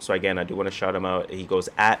quote. So again, I do want to shout him out. He goes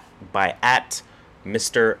at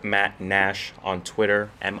Mr. Matt Nash on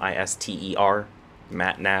Twitter, Mister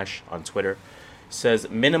Matt Nash on Twitter. Says,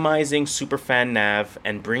 minimizing superfan Nav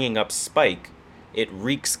and bringing up Spike, it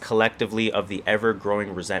reeks collectively of the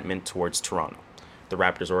ever-growing resentment towards Toronto, the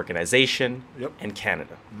Raptors organization, and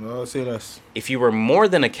Canada. No, say less. If you were more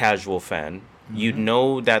than a casual fan, you'd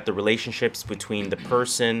know that the relationships between the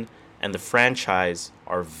person and the franchise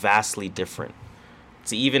are vastly different.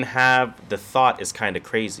 To even have the thought is kind of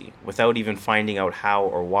crazy, without even finding out how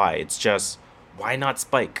or why. It's just, why not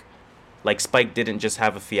Spike? Like, Spike didn't just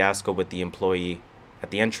have a fiasco with the employee at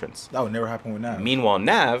the entrance. That would never happen with Nav. Meanwhile,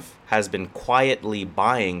 Nav has been quietly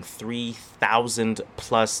buying 3,000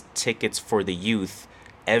 plus tickets for the youth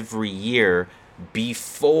every year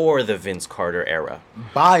before the Vince Carter era.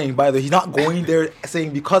 Buying, by the way, he's not going there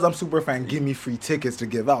saying, because I'm super fan, give me free tickets to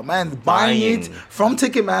give out. Man's buying it from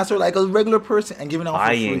Ticketmaster like a regular person and giving out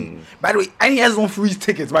for free. By the way, and he has his own free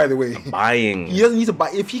tickets, by the way. Buying. He doesn't need to buy.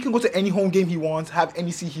 If he can go to any home game he wants, have any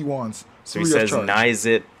seat he wants. So he says, nice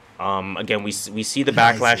it. Again, we see the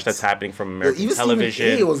backlash that's happening from American television.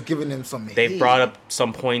 Stephen A was giving him some hate. They've brought up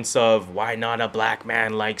some points of why not a black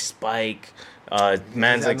man like Spike.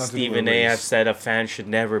 Mans like Stephen A have said a fan should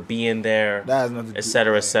never be in there,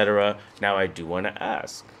 etc., etc. Now, I do want to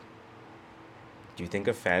ask, do you think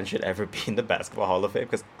a fan should ever be in the Basketball Hall of Fame?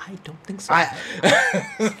 Because I don't think so. I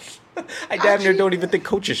damn near don't even think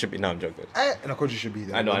coaches should be. No, I'm joking. No, coaches should be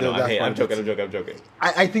there. I know. I'm joking.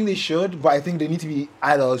 I think they should, but I think they need to be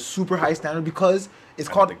at a super high standard because it's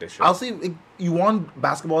called. I'll say you want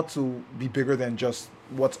basketball to be bigger than just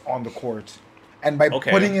what's on the court. And by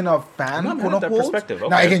putting in a fan, quote unquote. Perspective. Okay.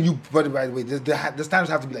 Now again, but by the way, the standards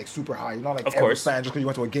have to be like super high. You're not like every fan just because you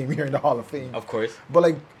went to a game here in the Hall of Fame. Of course. But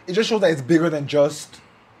like, it just shows that it's bigger than just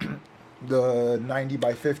the 90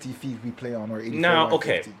 by 50 feet we play on, or 84 by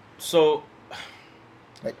 50. So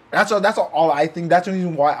like that's all I think. That's the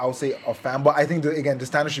reason why I'll say a fan. But I think again, the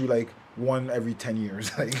standard should be like one every 10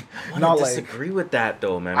 years. Like, I disagree with that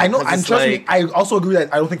though, man. I know, and trust me, I also agree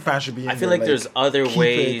that I don't think fans should be in I feel there, like there's other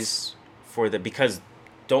ways because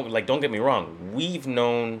don't get me wrong, we've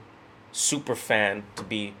known super fan to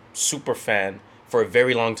be super fan for a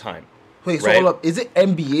very long time. Wait, so hold up, is it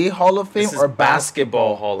NBA Hall of Fame or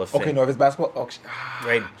basketball Hall of Fame? Okay, no, if it's basketball,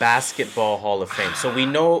 right, Basketball Hall of Fame. So we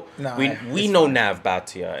know we know Nav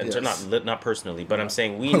Bhatia, and not personally, but I'm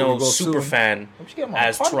saying we know Superfan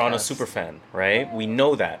as Toronto Superfan, right? We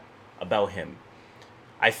know that about him.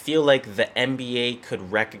 I feel like the NBA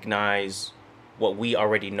could recognize what we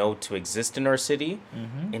already know to exist in our city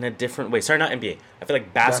in a different way. Sorry, not NBA. I feel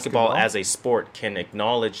like basketball as a sport can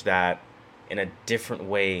acknowledge that in a different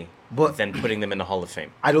way than putting them in the Hall of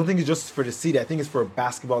Fame. I don't think it's just for the city. I think it's for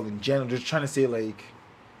basketball in general. Just trying to say, like,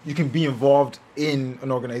 you can be involved in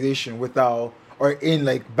an organization or in,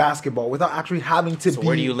 like, basketball without actually having to be... So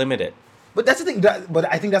where do you limit it? But that's the thing.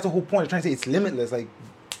 But I think that's the whole point. I'm trying to say it's limitless. Like,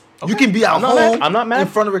 you can be at home I'm not mad. in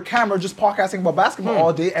front of a camera just podcasting about basketball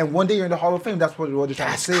all day, and one day you're in the Hall of Fame. That's what they're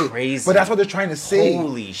trying to say. That's crazy. But that's what they're trying to say.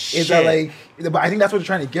 Holy shit. Is that, like... But I think that's what they're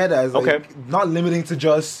trying to get at. Is, like, not limiting to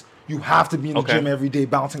just... You have to be in the gym every day,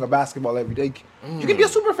 bouncing a basketball every day. You can be a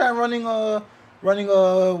super fan running a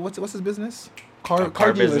what's his business? Car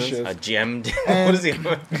dealership. A GM. What is he?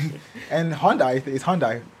 And Hyundai, it's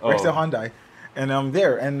Hyundai. Rexdale Hyundai. And I'm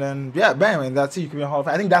there, and then bam, and that's it. You can be a Hall of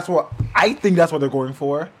Fame. I think that's what they're going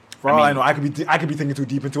for. For all I know, I could be thinking too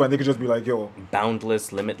deep into it, and they could just be like, yo,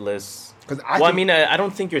 boundless, limitless. I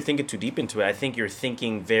don't think you're thinking too deep into it. I think you're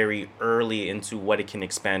thinking very early into what it can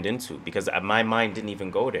expand into, because my mind didn't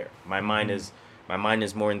even go there. My mind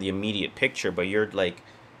is more in the immediate picture, but you're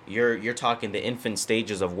talking the infant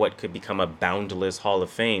stages of what could become a boundless Hall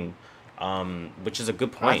of Fame, which is a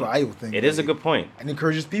good point. That's what I would think. It is a good point. And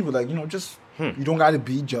encourages people, like, just you don't got to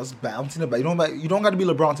be just bouncing about. You don't got to be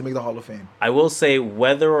LeBron to make the Hall of Fame. I will say,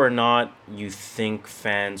 whether or not you think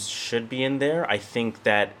fans should be in there, I think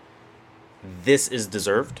that this is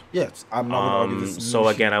deserved. Yes, I'm not going to argue this. So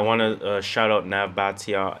again, I want to shout out Nav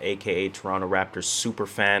Bhatia, aka Toronto Raptors super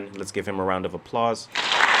fan. Let's give him a round of applause.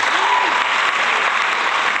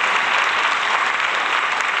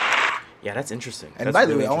 Yeah, that's interesting. And by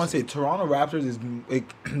the way, I want to say Toronto Raptors is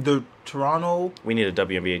like the Toronto. We need a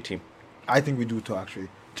WNBA team. I think we do too, actually.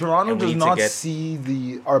 Toronto And we does need to not get-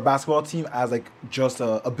 see our basketball team as like just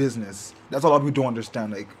a business. That's a lot of people don't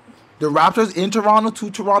understand. Like the Raptors in Toronto to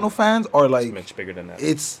Toronto fans are like Much bigger than that.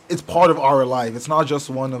 it's part of our life. It's not just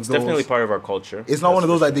one of those. Definitely part of our culture. It's not one of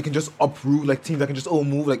That's those for like they can just uproot like teams that can just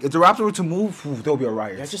move. Like if the Raptors were to move, there'll be a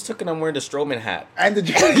riot. I just took it. I'm wearing the Strowman hat. and the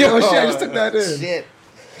yo shit, I just took that in. Shit.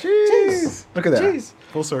 Jeez. Look at that. Jeez.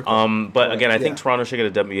 Full circle. But again, I think Yeah. Toronto should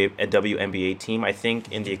get a WNBA team. I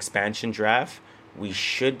think in the expansion draft, we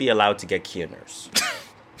should be allowed to get Kia Nurse.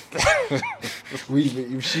 we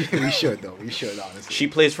should though. We should honestly. She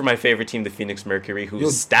plays for my favorite team, the Phoenix Mercury, who's Yo,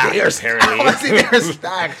 stacked they're apparently. Honestly, they're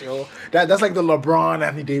stacked, yo. That's like the LeBron,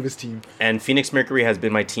 Anthony Davis team. And Phoenix Mercury has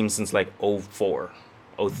been my team since like 04,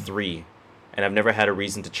 03. And I've never had a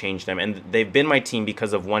reason to change them. And they've been my team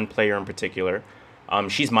because of one player in particular.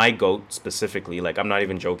 She's my GOAT specifically. Like, I'm not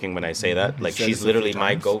even joking when I say that. Like, said she's this a literally few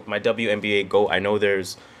my times. GOAT, my WNBA GOAT. I know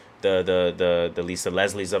there's the Lisa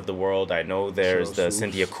Leslies of the world. I know there's Cheryl the Swoops.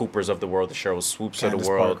 Cynthia Coopers of the world, the Cheryl Swoops of Candace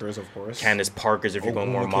the world. Parkers, of course. Candace Parkers, if you're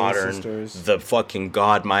going more Ogunleke modern. sisters. The fucking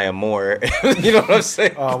God Maya Moore. You know what I'm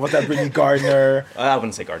saying? What's that? Brittany Gardner. I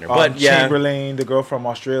wouldn't say Gardner, but yeah. Chamberlain, the girl from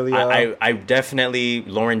Australia. I definitely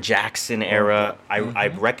Lauren Jackson era. I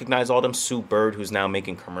recognize all them. Sue Bird, who's now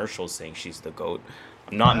making commercials saying she's the GOAT.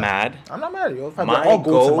 I'm not mad. I'm not mad at you. They're My all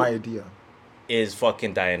goals in goal- my idea. Is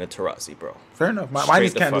fucking Diana Taurasi, bro. Fair enough. Mine Straight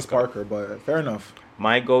is the Candace fuck up. Parker, but fair enough.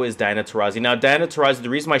 My goal is Diana Taurasi. Now, Diana Taurasi, the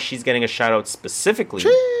reason why she's getting a shout out specifically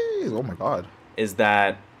Jeez, oh my god. is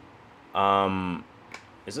that,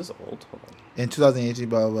 is this old? Hold on. In 2018,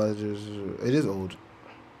 blah, blah, it is old.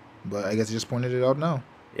 But I guess you just pointed it out now.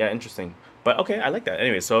 Yeah, interesting. But okay, I like that.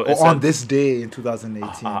 Anyway, so Or on this day in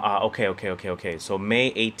 2018. Okay. So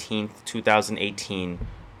May 18th, 2018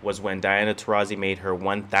 was when Diana Taurasi made her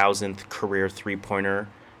 1,000th career three-pointer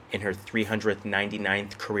in her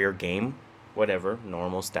 399th career game. Whatever,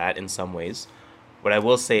 normal stat in some ways. What I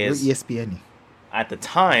will say You're is, ESPN. at the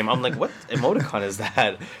time, I'm like, what emoticon is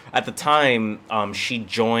that? At the time, she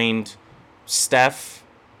joined Steph,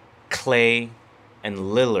 Clay, and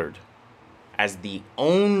Lillard as the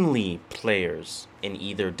only players in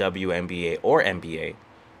either WNBA or NBA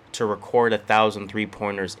to record 1,000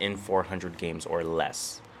 three-pointers in 400 games or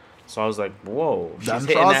less. So I was like, whoa. Diana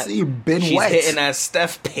Taurasi been she's wet. hitting that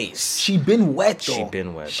Steph pace. She been wet though. She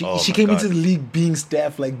been wet. She, Oh she my came God. into the league being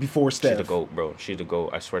Steph like before She's Steph. the GOAT, bro. She's the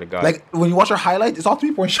GOAT. I swear to God. Like when you watch her highlights, it's all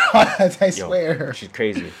 3-point shots. I Yo, swear. she's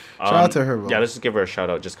crazy. Shout out to her, bro. Yeah, let's just give her a shout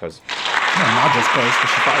out just because. No, not just because she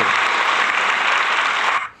fired.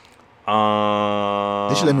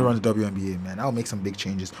 They should let me run the WNBA, man. I'll make some big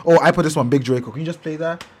changes. Oh, I put this one, Big Draco. Can you just play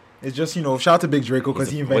that? It's just, shout out to Big Draco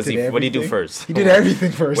because he invented everything. What did he do first? He did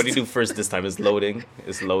everything first. What did he do first this time? It's loading.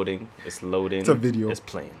 It's loading. It's loading. It's a video. It's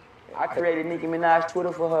playing. I created Nicki Minaj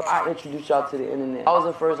Twitter for her. I introduced y'all to the internet. I was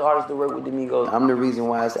the first artist to work with the Migos. I'm the reason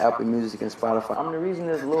why it's Apple Music and Spotify. I'm the reason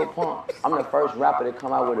there's Lil Pump. I'm the first rapper to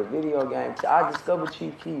come out with a video game. I discovered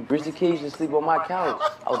Chief Keef. Rich Keys used to sleep on my couch.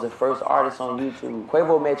 I was the first artist on YouTube.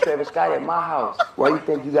 Quavo met Travis Scott at my house. Why you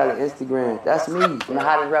think you got an Instagram? That's me. I'm the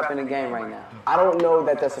hottest rapper in the game right now. I don't know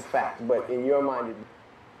that that's a fact, but in your mind,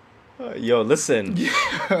 Yo, listen.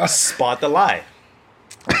 Spot the lie.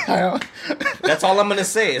 That's all I'm gonna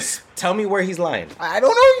say is tell me where he's lying. I don't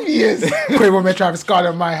know if he is. Quavo met Travis Scott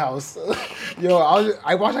at my house. Yo,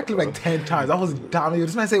 I watched that clip like 10 times. I was down.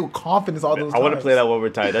 This man said with confidence all those I times. want to play that one more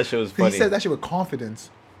time. That shit was funny. He said that shit with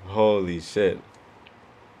confidence. Holy shit.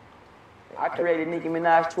 I created Nicki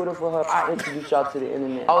Minaj Twitter for her. I introduced y'all to the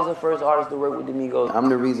internet. I was the first artist to work with the Migos. I'm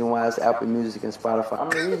the reason why it's Apple Music and Spotify. I'm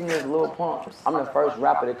the reason there's Lil Pump. I'm the first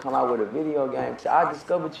rapper to come out with a video game. I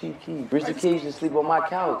discovered Chief Keef. Rich Keys used to sleep on my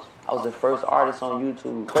couch. I was the first artist on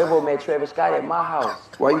YouTube. Quavo met Travis Scott at my house.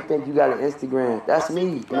 Why you think you got an Instagram? That's me.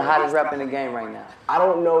 I'm the hottest rapper in the game right now. I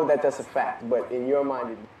don't know that that's a fact, but in your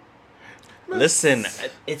mind, Listen,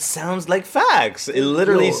 it sounds like facts. It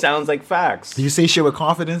literally Yo. sounds like facts. If you say shit with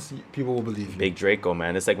confidence, people will believe you. Big Draco,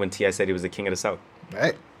 man. It's like when T.I. said he was the king of the South.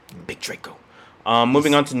 Right? Big Draco.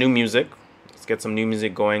 Moving on to new music. Let's get some new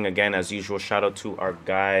music going. Again, as usual, shout out to our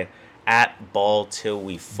guy at Ball Till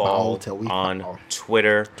We Fall Ball Till We on Fall.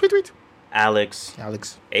 Twitter. Tweet. Alex,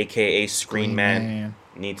 Alex. a.k.a. Screen Man. Man.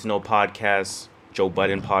 Need to Know Podcast. Joe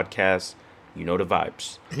Budden Podcast. You know the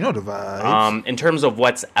vibes. You know the vibes. In terms of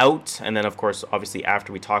what's out, and then of course, obviously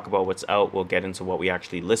after we talk about what's out, we'll get into what we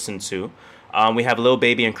actually listen to. We have Lil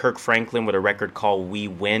Baby and Kirk Franklin with a record called We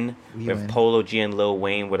Win. We have Polo G and Lil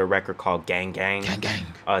Wayne with a record called Gang Gang. Gang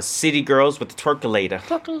Gang. City Girls with the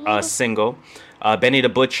Twerkulator single. Benny the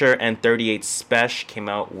Butcher and 38 Spesh came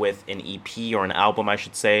out with an EP, or an album, I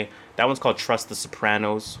should say. That one's called Trust the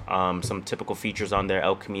Sopranos. Some typical features on there: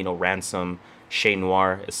 El Camino, Ransom, Chez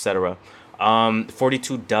Noir, etc.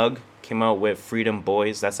 42 Doug came out with Freedom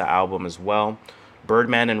Boys. That's an album as well.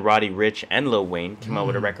 Birdman and Roddy Ricch and Lil Wayne came out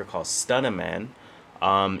with a record called Stunna Man.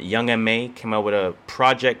 Young M.A. came out with a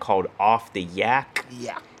project called Off the Yak.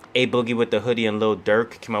 Yeah. A Boogie with the Hoodie and Lil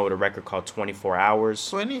Durk came out with a record called 24 Hours.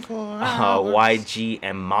 24 hours. YG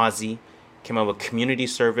and Mozzie came out with Community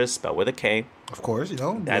Service, spelled with a K. Of course, you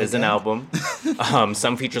know. That is an album.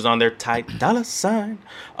 Some features on there: Ty Dolla $ign,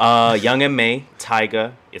 Young M.A.,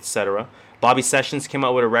 Tyga, etc. Bobby Sessions came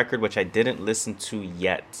out with a record which I didn't listen to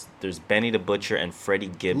yet. There's Benny the Butcher and Freddie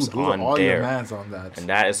Gibbs on all there. Your mans on that. And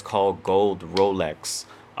that is called Gold Rolex.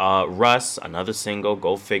 Russ, another single,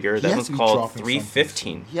 Go Figure. That one's called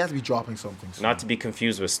 315. He has to be dropping something soon. Not to be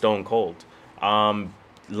confused with Stone Cold.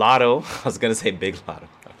 Lotto, I was going to say Big Lotto.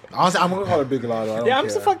 Honestly, I'm going to call it Big Lotto. I don't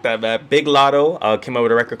care. Fuck that, man. Big Lotto came out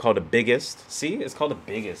with a record called The Biggest. See? It's called The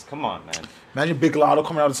Biggest. Come on, man. Imagine Big Lotto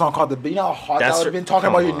coming out with a song called The Big. You know how hot that would have been, talking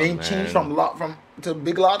about your name change from to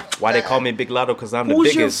Big Lotto? Why they call me Big Lotto? Because I'm the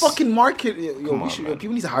biggest. biggest. Who's your fucking market?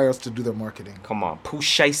 People need to hire us to do their marketing. Come on. Pooh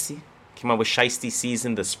Shiesty came out with Shiesty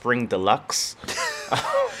Season, the Spring Deluxe.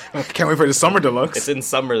 Can't wait for the Summer Deluxe. It's in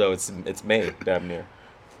summer, though. It's May, damn near.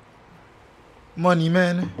 Money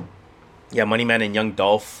Man. Yeah, Money Man and Young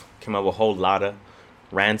Dolph came out with a whole lotta.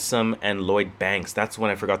 Ransom and Lloyd Banks. That's one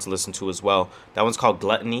I forgot to listen to as well. That one's called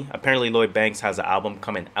Gluttony. Apparently, Lloyd Banks has an album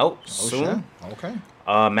coming out soon. Shit. Okay.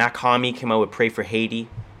 Mac Homie came out with Pray for Haiti.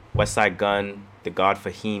 Westside Gun, The God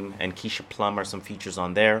Fahim, and Keisha Plum are some features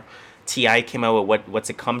on there. T.I. came out with What's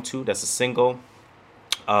It Come To? That's a single.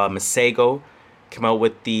 Masego came out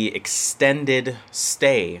with the extended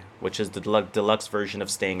Stay, which is the deluxe version of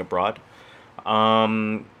Staying Abroad.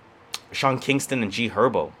 Sean Kingston and G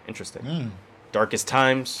Herbo. Interesting. Darkest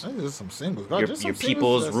Times. Hey, there's some singles. Your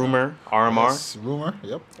People's Rumor, RMR. Yes, Rumor,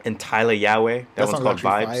 yep. And Tyler Yahweh. That one's called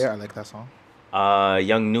Vibes. Fire. I like that song.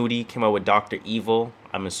 Young Nudie came out with Dr. Evil.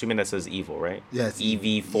 I'm assuming that says Evil, right? Yeah, it's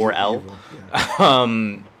EV4L.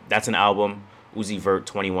 Yeah. That's an album. Uzi Vert,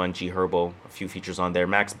 21, G Herbo, a few features on there.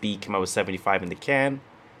 Max B came out with 75 in the Can.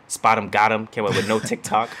 Spot 'em Got 'em came out with No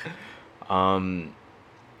TikTok.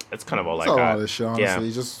 That's kind of all I got. A lot of shit, honestly.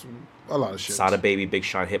 Yeah. Just a lot of shit. Sada Baby, Big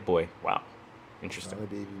Sean, Hit Boy. Wow. Interesting. Sada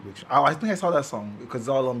Baby, Big Sean. I think I saw that song because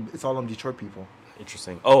it's all Detroit people.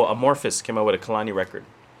 Interesting. Oh, Amorphous came out with a Kalani record.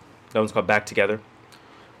 That one's called Back Together.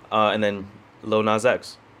 And then Lil Nas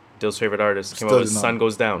X, Dill's favorite artist, came out with Sun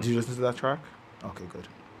Goes Down. Did you listen to that track? Okay, good.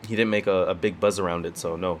 He didn't make a big buzz around it,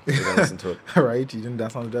 so no, we didn't listen to it. Right, you didn't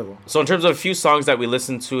dance on the devil. So in terms of a few songs that we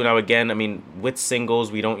listen to, now again, I mean, with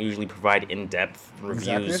singles, we don't usually provide in-depth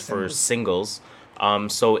reviews for singles.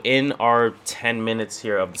 So in our 10 minutes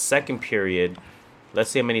here of the second period, let's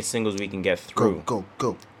see how many singles we can get through.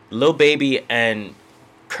 Go. Lil Baby and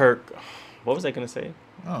Kirk, what was I going to say?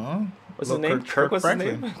 What's his name? Kirk what's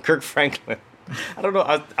Franklin. his name? Kirk Franklin. I don't know.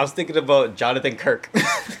 I was thinking about Jonathan Kirk.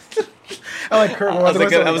 I like Kirk.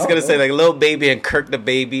 I was gonna say like Lil Baby and Kirk the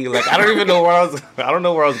Baby. Like I don't even know where I was. I don't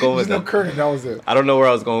know where I was going with that. Kirk, and that was it. I don't know where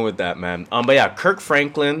I was going with that, man. But yeah, Kirk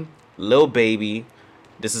Franklin, Lil Baby.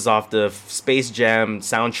 This is off the Space Jam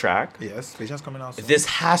soundtrack. Yes, Space Jam's coming out soon. This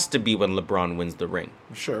has to be when LeBron wins the ring.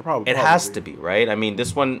 Sure, probably. It has to be, right? I mean,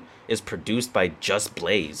 this one is produced by Just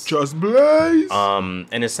Blaze. Just Blaze.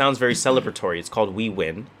 And it sounds very celebratory. It's called We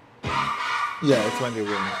Win. Yeah, it's when they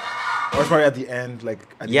win. Or it's probably at the end,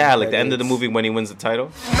 like... the end of the movie when he wins the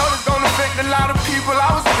title.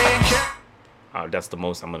 That's the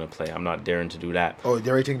most I'm going to play. I'm not daring to do that. Oh,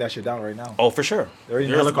 they're already taking that shit down right now. Oh, for sure. They're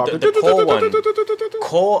already in helicopter. The Cole one.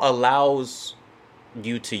 Cole allows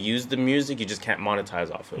you to use the music. You just can't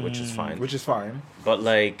monetize off it, which is fine. Which is fine. But,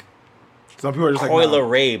 like... Some people are just Coyle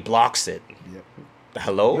Ray blocks it. Yep.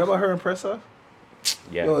 Hello? You know about her and Pressa?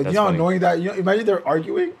 Yeah, yo, that's you know funny. Knowing that, imagine they're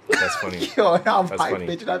arguing. That's funny. Yo, how That's high funny.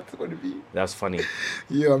 pitched that's going to be. That's funny.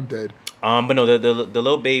 Yeah, I'm dead. But no, the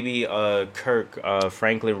Lil Baby Kirk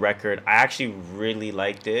Franklin record, I actually really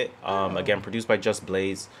liked it. Again, produced by Just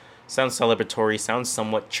Blaze. Sounds celebratory. Sounds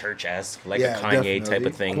somewhat church-esque, like a Kanye type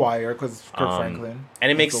of thing. Choir, because Kirk Franklin.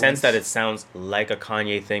 And it makes sense that it sounds like a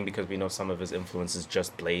Kanye thing because we know some of his influences,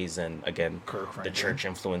 Just Blaze, and again, Kirk the Franklin. church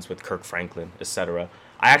influence with Kirk Franklin, etc.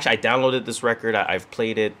 I downloaded this record. I've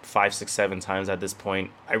played it 5, 6, 7 times at this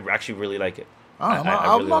point. I actually really like it. I'm really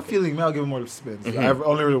not like feeling. Maybe I'll give it more spins. I've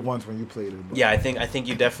only heard it once when you played it. But. Yeah, I think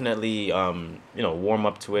you definitely warm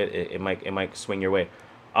up to it. It might swing your way.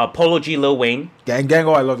 Polo G, Lil Wayne. Gang Gang.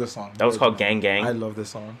 Oh, I love this song. That was called Gang Gang. I love this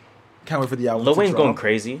song. Can't wait for the album. Lil Wayne's drop. going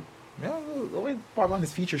crazy. Yeah, Lil Wayne probably on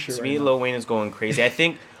his feature shit. To right me, now. Lil Wayne is going crazy. I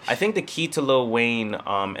think the key to Lil Wayne,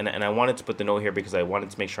 and I wanted to put the note here because I wanted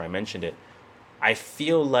to make sure I mentioned it. I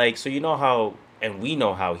feel like, so you know how, and we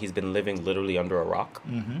know how he's been living literally under a rock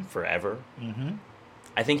forever. Mm-hmm.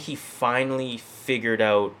 I think he finally figured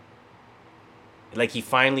out, like he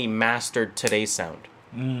finally mastered today's sound.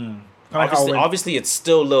 Obviously, it's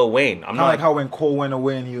still Lil Wayne. I'm not like how when Cole went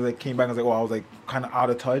away and he like came back and was like, oh, I was like kind of out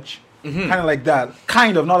of touch. Kind of like that.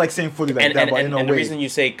 Kind of, not like saying fully like that, but in a way. And the reason you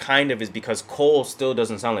say kind of is because Cole still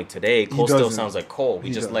doesn't sound like today. Cole still sounds like Cole. We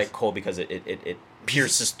just like Cole because it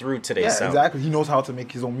pierces through today's sound. Exactly. He knows how to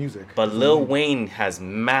make his own music. But Lil Wayne has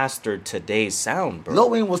mastered today's sound, bro.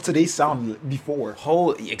 Lil Wayne was today's sound before.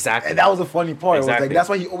 Exactly. And that was the funny part. Exactly. It was like, that's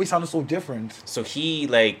why he always sounded so different. So he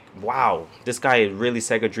wow, this guy really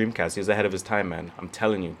Sega Dreamcast. He was ahead of his time, man. I'm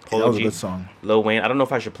telling you. Polo that was G, a good song. Lil Wayne. I don't know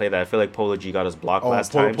if I should play that. I feel like Polo G got us blocked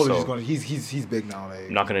last time. Polo G's he's big now. Like.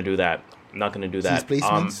 I'm not gonna do that. These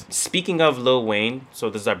placements? Speaking of Lil Wayne, so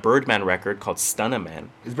there's that Birdman record called Stunna Man.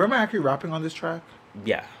 Is Birdman actually rapping on this track?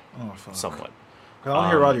 Yeah. Oh, fuck. Somewhat. I don't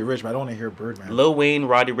hear Roddy Ricch, but I don't want to hear Birdman. Lil Wayne,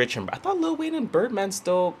 Roddy Ricch, and I thought Lil Wayne and Birdman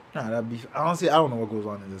still. Nah, that'd be. Honestly, I don't know what goes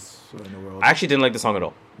on in the world. I actually didn't like the song at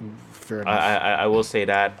all. Fair enough. I will say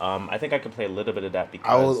that. I think I could play a little bit of that because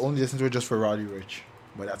I will only listen to it just for Roddy Ricch,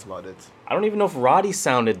 but that's about it. I don't even know if Roddy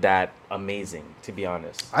sounded that amazing, to be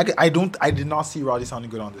honest. I did not see Roddy sounding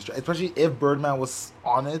good on this track, especially if Birdman was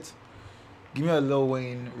on it. Give me a Lil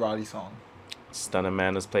Wayne Roddy song. Stunna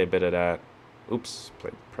Man. Let's play a bit of that. Oops,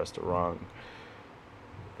 pressed it wrong.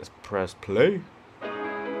 Let's press play. And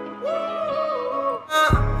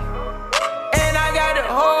I got the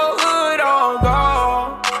whole hood on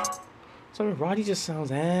go. So Roddy just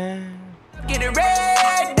sounds Get it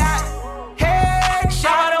red dot.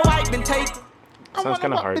 Headshot. Wipe and take. Sounds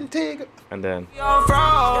kind of hard. And then, Your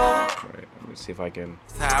fraud. right, let me see if I can.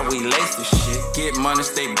 How we lace this shit. Get money,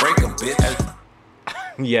 stay break a bit.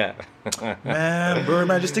 Yeah. Man,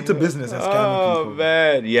 Birdman, just stick to business and scam Oh people.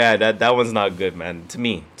 man, yeah, that one's not good, man. To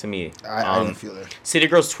me. I didn't feel it. City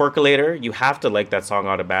Girls Twerkulator, you have to like that song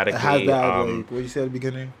automatically. It has that, like, what you said at the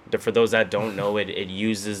beginning. For those that don't know, it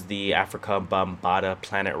uses the Africa Bambaataa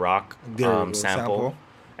Planet Rock sample.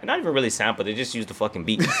 And not even really sample, they just use the fucking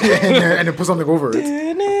beat. and then put something over it.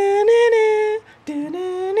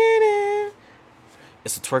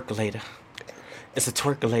 It's a twerkulator. It's a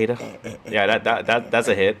twerkulator. Yeah, that's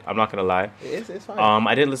a hit. I'm not gonna lie. It's fine.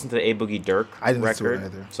 I didn't listen to the A Boogie Dirk I didn't listen to it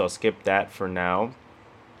record, either. so I'll skip that for now.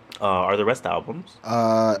 Are the rest albums?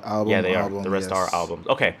 Album. Yeah, they are. The rest are albums.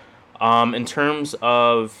 Okay. In terms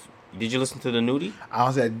of, did you listen to the Nudie?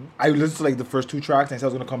 Honestly, I listened to like the first 2 tracks and I said I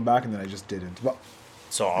was gonna come back and then I just didn't. But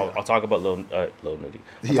So I'll talk about Lil Nudie. I'll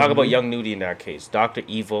Yeah, talk about Nudie. Young Nudie in that case. Dr.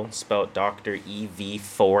 Evil, spelled Dr.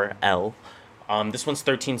 EV4L. This one's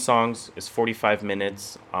 13 songs. It's 45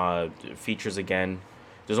 minutes. Features again.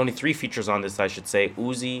 There's only 3 features on this, I should say.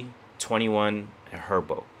 Uzi, 21, and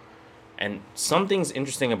Herbo. And something's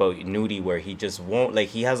interesting about Nudie where he just won't, like,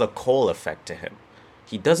 he has a Cole effect to him.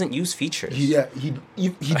 He doesn't use features. he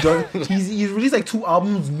does. He's released like 2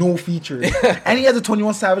 albums, no features, and he has a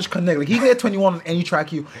 21 Savage connect. Like he can get 21 on any track.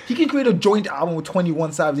 He can create a joint album with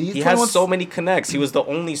 21 Savage. He has so many connects. He was the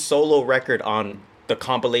only solo record on the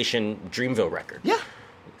compilation Dreamville record. Yeah.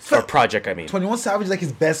 Or project, I mean. 21 Savage is like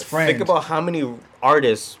his best friend. Think about how many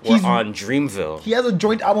artists were on Dreamville. He has a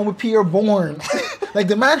joint album with Pierre Bourne. Like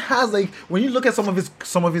the man has like when you look at some of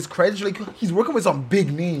his credits, like he's working with some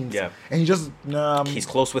big names. Yeah. And he just He's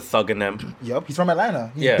close with Thug and them. Yep. He's from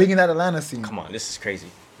Atlanta. He's Yeah. big in that Atlanta scene. Come on, this is crazy.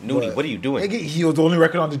 Nudie, But, what are you doing? like, he was the only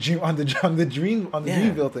record on the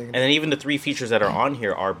Dreamville thing. And then even the 3 features that are on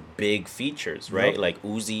here are big features, right? Yep. Like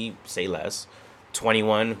Uzi, Say Less,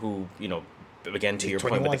 21, who, you know, again to your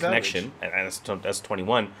point with the 21 connection, and that's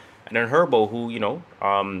 21. And then Herbo, who, you know,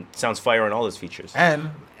 sounds fire on all his features.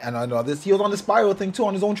 And I know this. He was on the Spiral thing too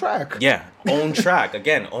on his own track. Yeah, own track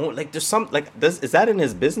again. Like there's some like this. Is that in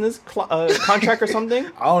his business contract or something?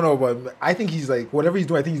 I don't know, but I think he's like whatever he's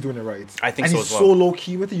doing. I think he's doing it right. I think and so he's as well. so low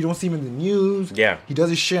key with it. You don't see him in the news. Yeah. he does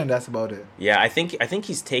his shit, and that's about it. Yeah, I think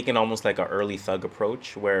he's taken almost like an early Thug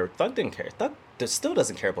approach where Thug didn't care. Thug still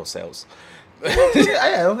doesn't care about sales.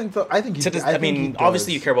 I don't think so. I think he. I mean,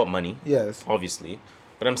 obviously you care about money. Yes. Obviously.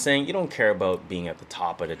 But I'm saying you don't care about being at the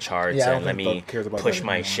top of the charts Yeah, I don't and let think me Thug cares about push that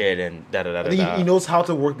my anymore. shit and da da da I da think da. he knows how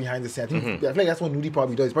to work behind the scenes. I feel like that's what Nudie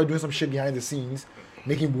probably does. He's probably doing some shit behind the scenes,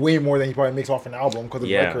 making way more than he probably makes off an album because of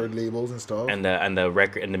Yeah. record labels and stuff. And the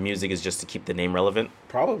record and the music is just to keep the name relevant.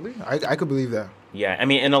 Probably, I could believe that. Yeah, I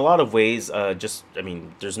mean, in a lot of ways,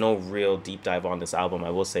 there's no real deep dive on this album.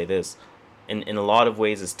 I will say this, in a lot of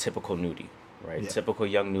ways, it's typical Nudie, right? Yeah. Typical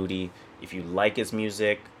young Nudie. If you like his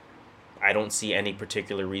music, I don't see any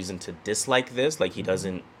particular reason to dislike this. Like, he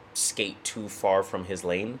doesn't skate too far from his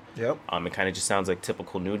lane. Yep. It kind of just sounds like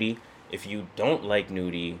typical Nudie. If you don't like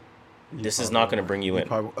Nudie, this is not going to bring you in.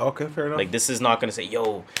 Okay, fair enough. Like, this is not going to say,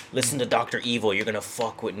 yo, listen to Dr. Evil, you're going to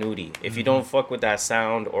fuck with Nudie. If you don't fuck with that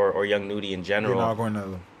sound or Young Nudie in You're general, not going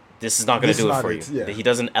to. this is not going to do it for you. Yeah. He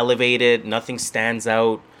doesn't elevate it. Nothing stands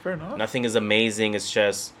out. Fair enough. Nothing is amazing. It's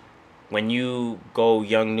just when you go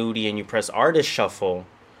Young Nudie and you press Artist Shuffle,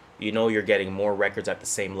 you know you're getting more records at the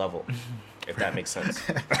same level, if that makes sense.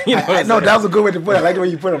 You know what I'm No, saying? that was a good way to put it. I like the way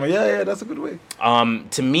you put it. I'm like, yeah, that's a good way.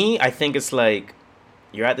 To me, I think it's like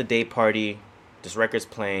you're at the day party, this record's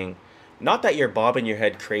playing. Not that you're bobbing your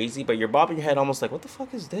head crazy, but you're bobbing your head almost like, what the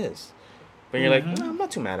fuck is this? But you're like, no, I'm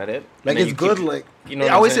not too mad at it. Like, And then it's you good. keep- Like, you know I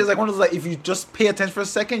what I'm always say saying? it's like one of those, like, if you just pay attention for a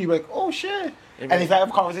second, you're like, oh shit. And right. if I have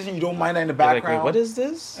a conversation, you don't mind that in the You're like, background. wait, what is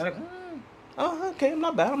this? And like, Oh, okay, I'm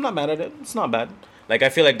not bad. I'm not mad at it. It's not bad. Like, I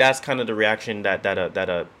feel like that's kind of the reaction that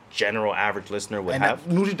a general average listener would and, have.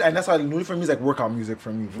 and that's why Nudie for me is like workout music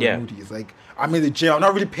for me. For Yeah. Nudie. It's like, I'm in the gym. I'm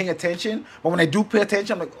not really paying attention. But when I do pay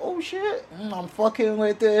attention, I'm like, oh shit, I'm fucking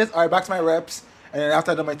with this. All right, back to my reps. And then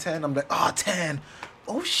after I do my 10, I'm like, 10.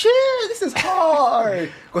 Oh shit, this is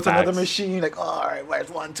hard. Go to another Facts. machine, like, all right, where's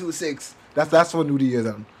 1, 2, 6? That's what Nudie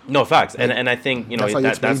is. No, facts. And I think, That's how you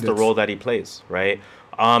that's explained the it. role that he plays, right?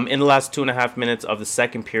 In the last 2.5 minutes of the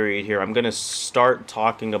second period here, I'm going to start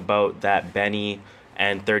talking about that Benny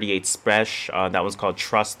and 38 Special. That one's called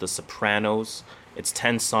Trust the Sopranos. It's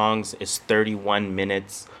 10 songs. It's 31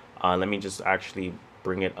 minutes. Let me just actually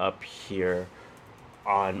bring it up here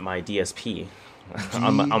on my DSP.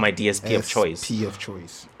 on my DSP of choice. DSP of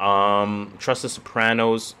choice. Trust the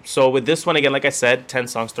Sopranos. So with this one, again, like I said, 10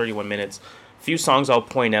 songs, 31 minutes. Few songs I'll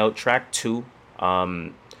point out. Track 2.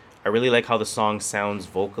 I really like how the song sounds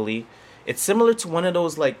vocally. It's similar to one of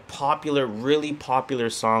those like really popular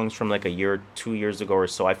songs from like a year, 2 years ago or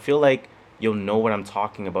so. I feel like you'll know what I'm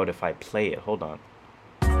talking about if I play it. Hold on.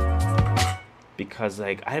 Because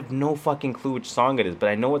like I have no fucking clue which song it is, but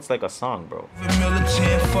I know it's like a song, bro.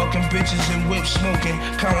 Militant fucking bitches and whip smoking.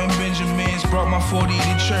 Counting Benjamins, brought my 40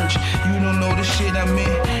 to church. You don't know the shit I'm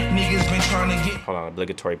in. Niggas been trying to get Hold on,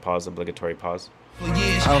 obligatory pause. for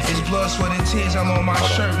years. It's blood, sweat, and tears. I'm on my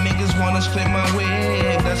shirt. Niggas wanna split my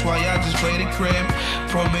wig. That's why I just play the crib.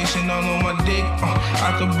 Probation all on my dick.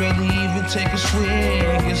 I could barely even take a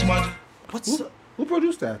swig. It's my Who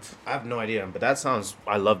produced that? I have no idea, but that sounds.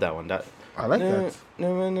 I love that one. I like that.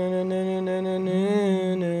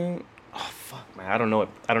 Oh fuck, man! I don't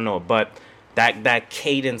know it, but that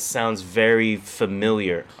cadence sounds very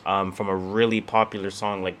familiar from a really popular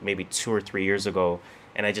song like maybe 2 or 3 years ago,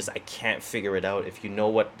 and I can't figure it out. If you know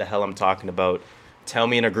what the hell I'm talking about, tell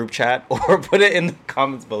me in a group chat or put it in the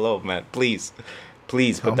comments below, man. Please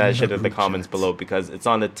put that shit in the comments below because it's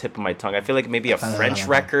on the tip of my tongue. I feel like maybe a French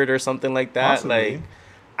record or something like that. Possibly. Like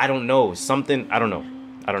I don't know, something. I don't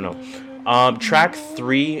know. Track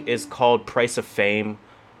 3 is called Price of Fame.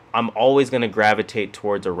 I'm always going to gravitate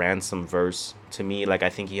towards a Ransom verse. To me, like, I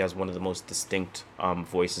think he has one of the most distinct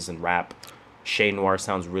voices in rap. Shay Noir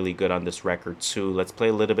sounds really good on this record, too. Let's play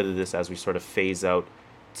a little bit of this as we sort of phase out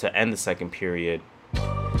to end the second period.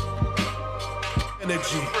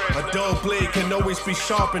 Energy. A dull blade can always be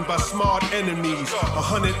sharpened by smart enemies.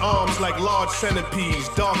 100 arms like large centipedes,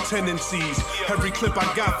 dark tendencies. Every clip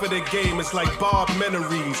I got for the game is like Bob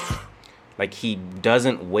Memories. Like, he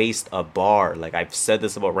doesn't waste a bar. Like, I've said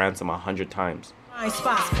this about Ransom 100 times.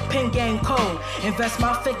 Spots, pin game cold. Invest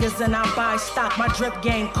my figures and I buy stock. My drip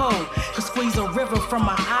game cold. Could squeeze a river from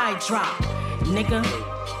my eye drop. Nigga.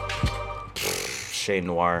 Shay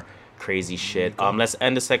Noir, crazy shit. Let's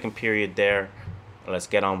end the second period there. Let's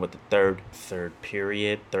get on with the third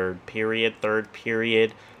period.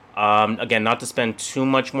 Again, not to spend too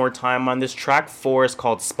much more time on this. Track 4 is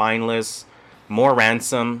called Spineless. More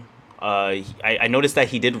Ransom. I noticed that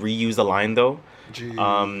he did reuse a line though.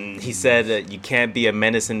 He said that you can't be a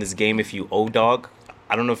menace in this game if you O-Dog.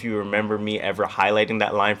 I don't know if you remember me ever highlighting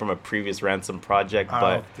that line from a previous Ransom project, but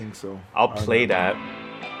I don't think so. I'll play that.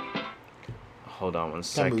 Hold on one Can't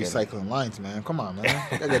second. be recycling lines, man. Come on, man.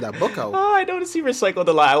 Gotta get that book out. Oh, I noticed he recycled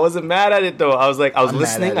the line. I wasn't mad at it though. I was I'm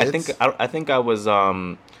listening. mad I at think I was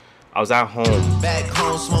I was at home. Back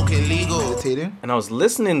home smoking legal. Meditating. And I was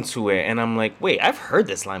listening to it, and I'm like, wait, I've heard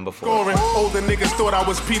this line before. Older niggas thought I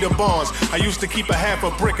was Peter Barnes. I used to keep a half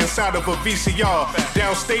a brick inside of a VCR.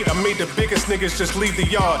 Downstate, I made the biggest niggas just leave the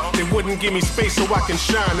yard. They wouldn't give me space so I can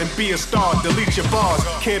shine and be a star. Delete your bars.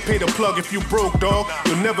 Can't pay the plug if you broke, dog.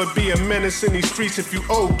 You'll never be a menace in these streets if you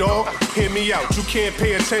owe, dog. Hear me out. You can't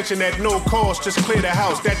pay attention at no cost. Just clear the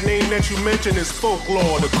house. That name that you mentioned is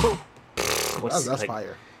folklore. That's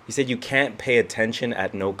fire. He said you can't pay attention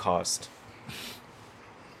at no cost.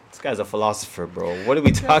 This guy's a philosopher, bro. What are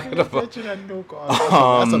we talking about? Attention at no cost.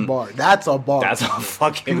 That's a bar. That's a bar. That's a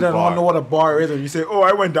fucking People that bar. don't know what a bar is, and you say, "Oh,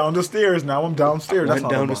 I went down the stairs. Now I'm downstairs." I That's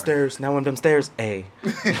went not down a bar. the stairs. Now I'm downstairs. Hey.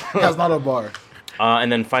 That's not a bar.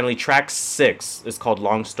 And then finally, track 6 is called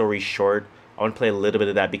Long Story Short. I want to play a little bit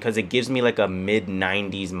of that because it gives me like a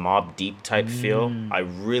mid-90s Mobb Deep type feel. I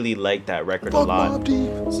really like that record a lot.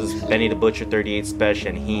 This is Benny the Butcher, 38 Special,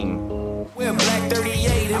 and Heem. We're Black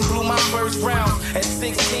 38 and blew my first round. At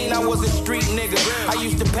 16, I was a street nigga. I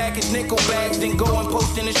used to package nickel bags, then go and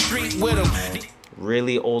post in the street with them.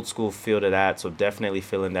 Really old school feel to that, so definitely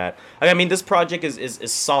feeling that. I mean, this project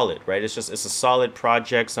is solid, right? It's a solid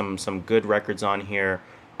project. Some good records on here.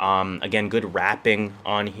 Again, good rapping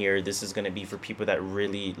on here. This is gonna be for people that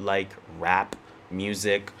really like rap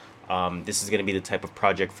music. This is gonna be the type of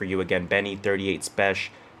project for you. Again, Benny, 38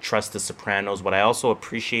 Special, Trust the Sopranos. What I also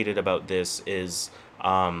appreciated about this is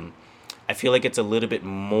I feel like it's a little bit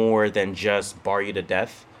more than just Bar You to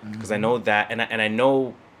Death, because I know that, and I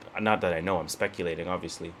know, not that I know, I'm speculating,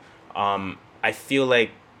 obviously. I feel like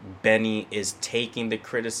Benny is taking the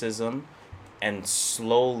criticism and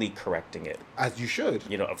slowly correcting it. As you should.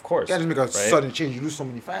 You know, of course. You can't just make a right? sudden change. You lose so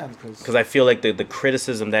many fans. Because I feel like the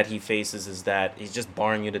criticism that he faces is that he's just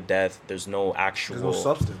barring you to death. There's no actual There's no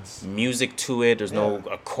substance. music to it. There's no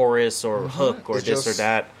a chorus or hook or It's this or just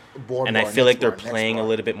that. And I feel like they're playing a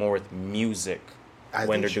little bit more with music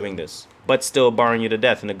when they're doing this. But still barring you to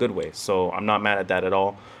death in a good way. So I'm not mad at that at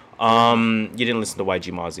all. You didn't listen to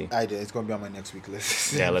YG Mozzie. I did. It's gonna be on my next week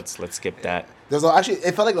list. Yeah, let's skip that. There's actually,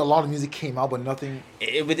 it felt like a lot of music came out, but nothing.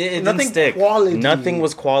 It didn't nothing stick. Quality. Nothing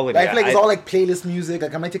was quality. I feel like it's all like playlist music.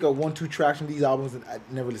 Like I might take a 1-2 tracks from these albums and I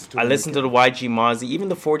never listened to. I listened to the YG Mozzie. Even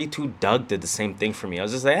the 42 Doug did the same thing for me. I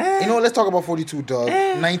was just like, You know what? Let's talk about 42 Doug.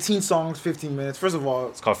 19 songs, 15 minutes. First of all,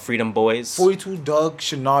 it's called Freedom Boys. 42 Doug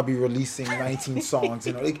should not be releasing 19 songs.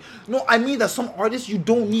 You know, like no, I mean that some artists you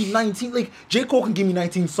don't need 19. Like J. Cole can give me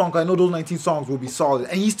 19 songs. I know those 19 songs will be solid,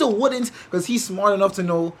 and he still wouldn't because he's smart enough to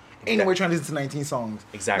know. Ain't nobody trying to listen to 19 songs.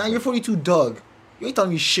 Exactly. Now you're 42 Doug. You ain't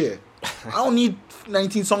telling me shit. I don't need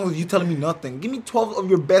 19 songs of you telling me nothing. Give me 12 of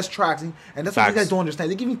your best tracks. And that's what you guys don't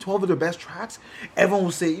understand. They give me 12 of their best tracks. Everyone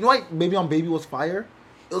will say, you know what? Baby on Baby was fire.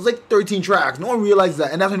 It was like 13 tracks. No one realized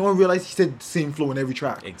that. And that's why no one realized he said the same flow in every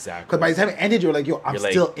track. Exactly. Because by the time it ended, you're like, yo, I'm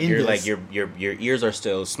still in this. You're like, your ears are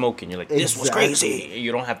still smoking. You're like, this was crazy.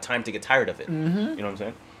 You don't have time to get tired of it. You know what I'm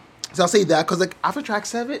saying? So I'll say that because like after track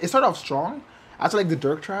 7, it started off strong. After like the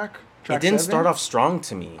Dirk track it didn't start off strong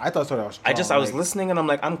to me. I thought it started off strong. I was listening and I'm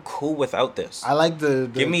like, I'm cool without this. I like the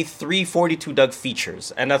give me 3 42 Doug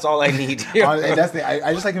features and that's all I need. And that's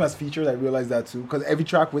I just like him as features. I realized that too because every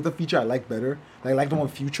track with a feature I like better. Like, I like the one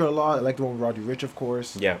with Future a lot. I like the one with Roddy Ricch, of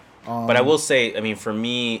course. Yeah, but I will say, I mean, for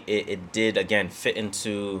me, it did again fit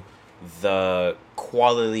into the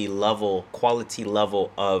quality level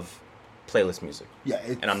of playlist music. Yeah,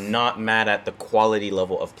 and I'm not mad at the quality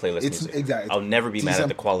level of playlist music. Exactly. I'll never be mad at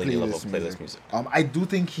the quality level of playlist music. I do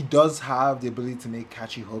think he does have the ability to make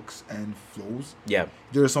catchy hooks and flows. Yeah.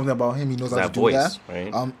 There's something about him. He knows how to do that.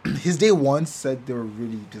 Right? His Day One said they were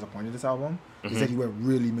really disappointed in this album. He said he went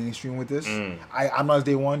really mainstream with this. I'm not his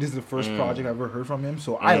Day One. This is the first project I've ever heard from him.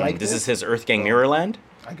 So I like this. This is his Earth Gang Mirrorland?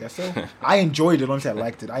 I guess so. I enjoyed it. Don't say I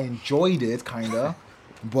liked it. I enjoyed it, kind of.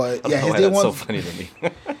 But yeah, his Day One. So funny to me.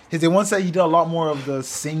 His Day One said he did a lot more of the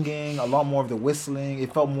singing, a lot more of the whistling.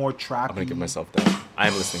 It felt more trappy. I'm gonna give myself that. I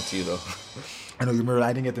am listening to you though. I know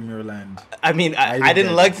I didn't get the Mirrorland. I mean, I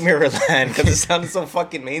didn't like Mirrorland because it sounded so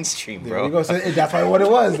fucking mainstream, bro. There you go. So that's probably what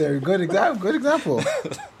it was. There, good example.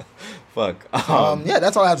 Fuck. Yeah,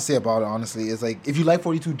 that's all I have to say about it. Honestly, it's like if you like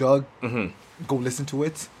 42 Doug, go listen to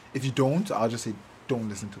it. If you don't, I'll just say don't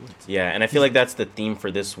listen to it. Yeah, and I feel like that's the theme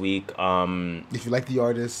for this week. If you like the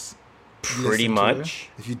artist, pretty much.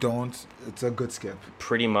 If you don't, it's a good skip.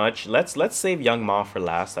 Pretty much. Let's save Young Ma for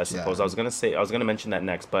last, I suppose. Yeah. I was gonna mention that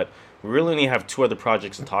next, but we really only have 2 other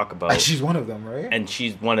projects to talk about. She's one of them, right? And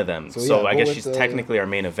she's one of them. So I guess she's technically our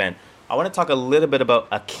main event. I want to talk a little bit about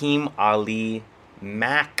Akeem Ali,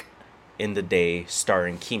 Mac in the Day,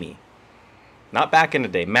 starring Kimi. Not back in the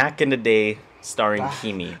day. Mac in the Day, starring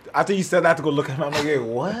Kimi. After you said that, I had to go look at him. I'm like, hey,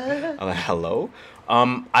 what? I'm like, hello?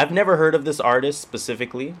 I've never heard of this artist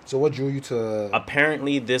specifically. So what drew you to...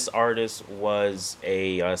 Apparently, this artist was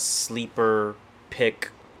a sleeper pick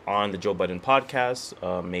on the Joe Budden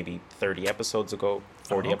podcast, maybe 30 episodes ago,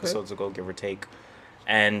 40 episodes ago, give or take.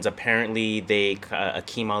 And apparently,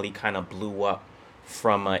 Akeem Ali kind of blew up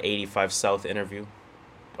from an 85 South interview,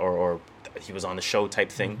 or he was on the show type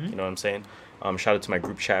thing. You know what I'm saying? Shout out to my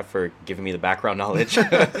group chat for giving me the background knowledge.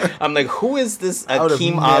 I'm like, who is this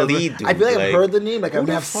Akeem Ali dude? I feel like I've heard the name, like I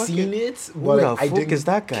may have seen it, but I didn't is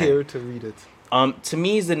that guy? care to read it. To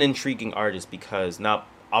me, he's an intriguing artist because now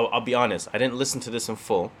I'll be honest, I didn't listen to this in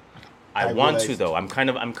full. I want to though. I'm kind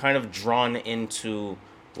of drawn into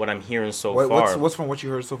what I'm hearing so far. What's from what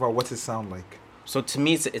you heard so far? What's it sound like? So to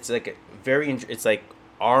me, it's like it's like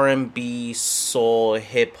R&B, soul,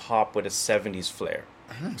 hip hop with a 70s flair.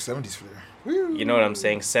 70s flair. You know what I'm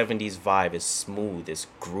saying? 70s vibe is smooth, it's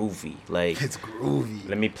groovy. Like it's groovy.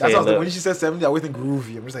 Let me play. When she said 70s, I always think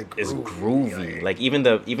groovy. I'm just like groovy. It's groovy. Like even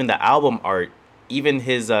the album art, even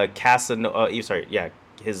his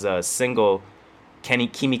his single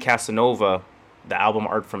Kimi Casanova, the album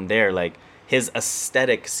art from there, like his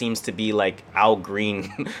aesthetic seems to be like Al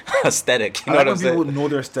Green aesthetic. You know what I'm saying? People know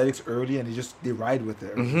their aesthetics early and they ride with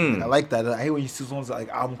it. Like, I like that. I hate when you see someone's like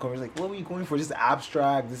album covers, like, what were you going for? Just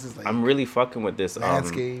abstract. This is like I'm really fucking with this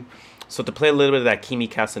landscape. So to play a little bit of that Kimi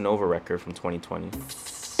Casanova record from 2020.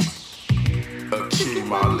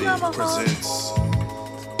 Akeem Ali presents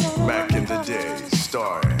Back in the Day,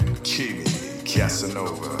 starring Kimi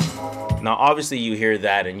Casanova. Now, obviously, you hear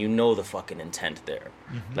that and you know the fucking intent there.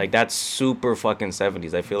 Like, that's super fucking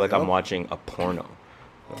 70s. I feel like I'm watching a porno.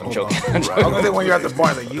 I'm joking. I'm gonna say when you're at the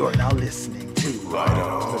bar, like, you are now listening to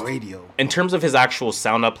the radio. In terms of his actual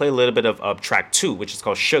sound, I'll play a little bit of track 2, which is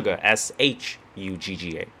called Sugar,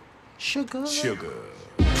 Shugga. Sugar. Sugar.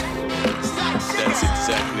 That's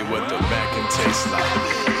exactly what the Mackin tastes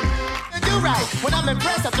like. You right. When I'm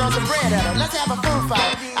impressed, I throw some bread at her. Let's have a food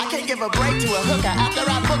fight. I can't give a break to a hooker. After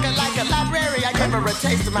I book her like a library, I give her a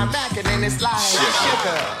taste of my Mac and then it's like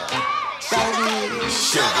Sugar.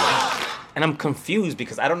 And I'm confused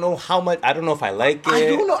because I don't know how much. I don't know if I like it. I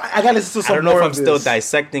don't know. I gotta listen to some I don't know more if I'm of still this.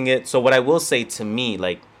 dissecting it. So what I will say, to me,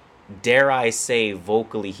 like, dare I say,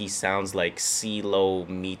 vocally, he sounds like CeeLo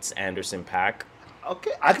meets Anderson .Paak.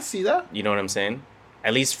 Okay, I can see that. You know what I'm saying?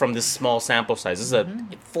 At least from this small sample size. This is a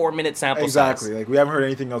 4-minute sample size. Exactly. Like, we haven't heard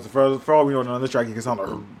anything else. For all we know, on this track, you can sound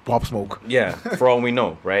like Pop Smoke. Yeah, for all we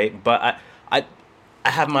know, right? But I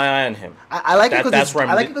have my eye on him. I like it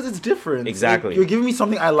because it's different. Exactly. Like, you're giving me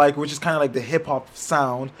something I like, which is kind of like the hip hop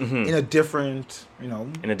sound in a different,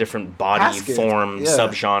 in a different body, form,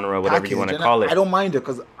 subgenre, whatever you want to call it. I don't mind it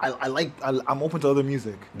because I'm open to other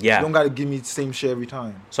music. Yeah. You don't got to give me the same shit every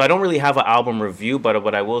time. So I don't really have an album review, but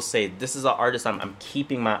what I will say, this is an artist. I'm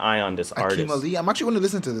keeping my eye on this artist. Akeem Ali. I'm actually going to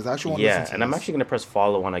listen to this. I actually want to listen to and I'm actually going to press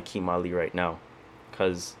follow on Akeem Ali right now,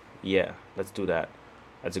 because let's do that.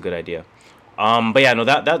 That's a good idea. But yeah, no,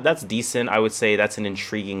 that's decent. I would say that's an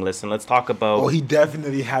intriguing listen. Let's talk about. Oh, he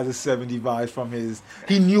definitely has a 70 vibes from his.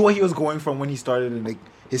 He knew what he was going from when he started in, like,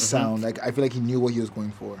 his sound. Like, I feel like he knew what he was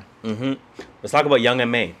going for. Let's talk about Young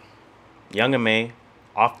M.A. Young M.A.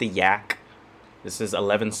 Off the Yak. This is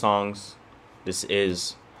 11 songs. This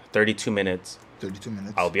is 32 minutes. 32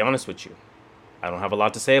 minutes. I'll be honest with you. I don't have a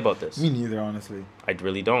lot to say about this. Me neither, honestly. I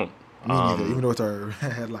really don't. Me neither, even though it's our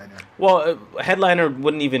headliner. Well, headliner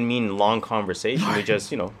wouldn't even mean long conversation. We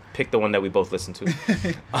just, pick the one that we both listen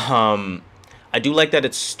to. I do like that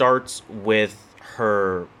it starts with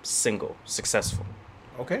her single, Successful.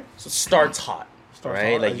 Okay. So it starts hot,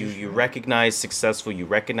 right? Like, you recognize Successful, you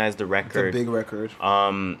recognize the record. It's a big record.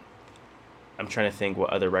 I'm trying to think what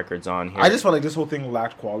other records on here. I just felt like this whole thing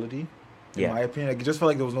lacked quality. In Yeah. my opinion. Like, it just felt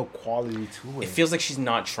like there was no quality to it. It feels like she's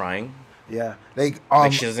not trying. Yeah. Like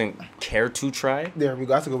she doesn't care to try. There we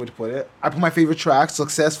go. That's a good way to put it. I put my favorite tracks: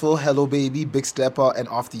 Successful, Hello Baby, Big Stepper, and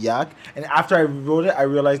Off the Yak. And after I wrote it, I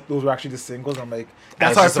realized those were actually the singles. I'm like,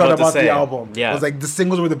 that's how I felt about the album. Yeah. I was like, the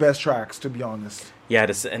singles were the best tracks, to be honest. Yeah,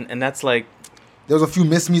 and that's like... There was a few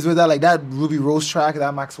miss-me's with that, like that Ruby Rose track,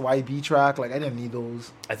 that Max YB track. Like, I didn't need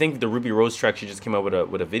those. I think the Ruby Rose track, she just came out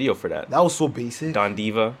with a video for that. That was so basic. Don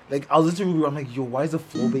Diva. Like, I was listening to Ruby, I'm like, yo, why is the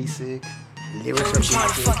flow basic? Lyrics are I'm trying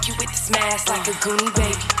to fuck you with this mask like a goonie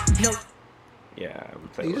baby. No. Yeah, we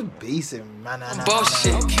play. You just basic, man.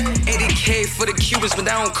 Bullshit. 80K for the Cubans, but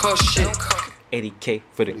that don't cost shit. 80K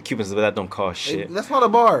for the Cubans, but that don't cost shit. That's not a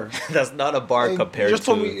bar. That's not a bar compared just to.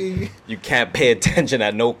 told me, you can't pay attention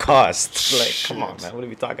at no cost. Like, come on, man. What are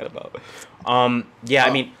we talking about? Yeah,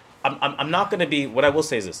 I mean, I'm not gonna be. What I will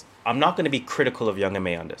say is this: I'm not going to be critical of Young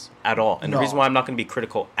M.A on this at all. And No. the reason why I'm not going to be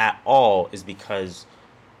critical at all is because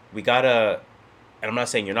we got to, and I'm not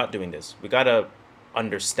saying you're not doing this, we got to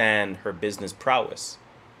understand her business prowess.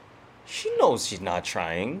 She knows she's not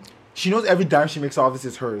trying. She knows every dime she makes off this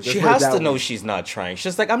is hers. She Let's put it has that to way. know she's not trying.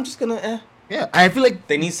 She's like, I'm just going to, Yeah, I feel like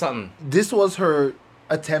they need something. this was her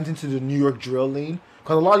attempt into the New York drill lane.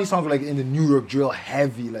 Because a lot of these songs were like in the New York drill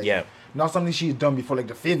heavy. Like, Yeah. not something she's done before, like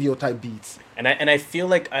the Fivio type beats. And I feel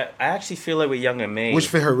like, I actually feel like with Young M.A, Which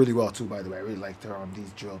fit her really well too, by the way. I really liked her on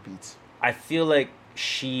these drill beats. I feel like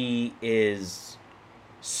she is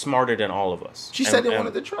smarter than all of us. She said in one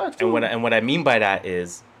of the tracks, too. And what I mean by that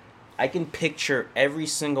is, I can picture every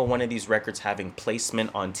single one of these records having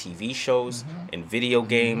placement on TV shows, in video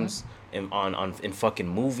games, in fucking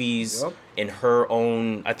movies, in her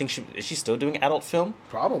own. I think is she still doing adult film?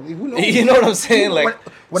 Probably. Who knows? You know what I'm saying? Like,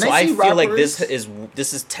 when so I see feel like rappers-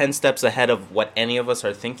 this is 10 steps ahead of what any of us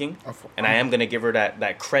are thinking, and I am gonna give her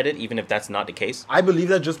that credit, even if that's not the case. I believe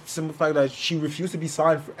that just simple fact that she refused to be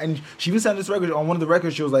signed. And she even signed this record. On one of the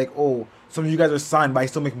records, she was like, oh, some of you guys are signed, but I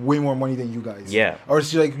still make way more money than you guys. Yeah. Or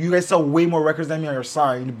she's like, you guys sell way more records than me and you're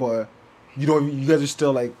signed, but you guys are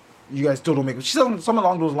still like, you guys still don't make it. She said something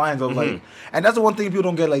along those lines of like, and that's the one thing people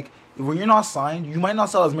don't get. Like, when you're not signed, you might not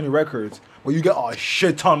sell as many records, but you get a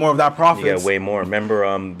shit ton more of that profit. You get way more.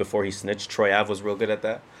 Remember, before he snitched, Troy Ave was real good at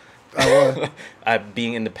that.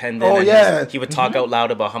 Being independent. Oh, and yeah. he would talk out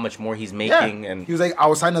loud about how much more he's making, and he was like, I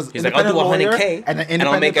was signed as he's like, I'll do independent lawyer $100K, and an and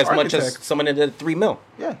I'll make as independent much as architect. someone that did $3 million.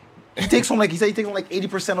 Yeah. He takes home, like he said, he takes home like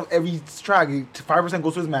 80% of every track. 5%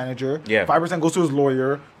 goes to his manager. Yeah. 5% goes to his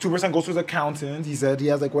lawyer. 2% goes to his accountant. He said he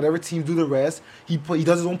has like whatever team do the rest. He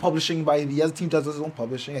does his own publishing he has a team that does his own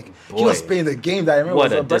publishing. Like, he Boy. was playing the game that I remember.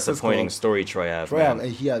 What was a Breakfast disappointing Club. story Troy Ave. Troy man. Ave,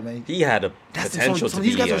 he had, man. He had a That's potential some to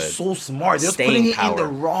these be guys are so smart. They're just putting it in the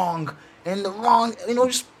wrong, you know,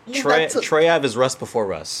 just move that to- Troy Ave is Russ before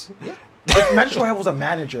Russ. Like, imagine Troy Ave was a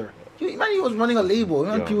manager. Imagine he was running a label.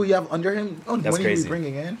 You know, Yo. people you have under him. Oh, That's money he crazy. was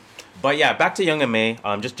bringing in. But yeah, back to Young M.A.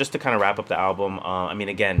 Just to kind of wrap up the album. I mean,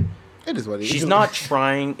 again, It is what it is. she's not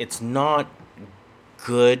trying. It's not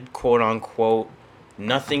good, quote unquote.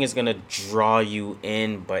 Nothing is gonna draw you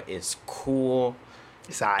in, but it's cool.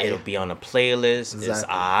 It's aight. It'll be on a playlist. It's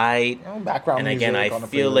Exactly. aight. You know, background And again, I music on a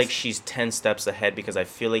feel playlist. like she's 10 steps ahead because I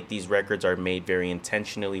feel like these records are made very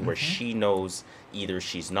intentionally where she knows either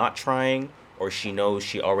she's not trying or she knows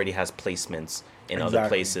she already has placements in other Exactly.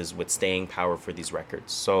 places with staying power for these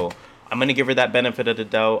records. So I'm going to give her that benefit of the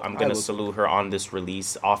doubt. I'm going to will salute her on this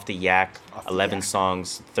release. Off the Yak, 11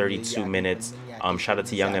 songs, 32 minutes. Shout out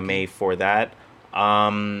to Young M.A. for that.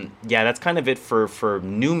 Yeah, that's kind of it for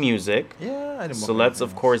new music. Yeah, I didn't So want let's,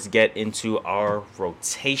 anything of course, get into our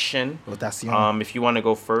rotation. Rotación. If you want to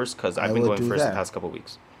go first, because I've I been will going do first the that. past couple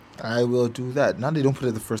weeks. I will do that. Now they don't put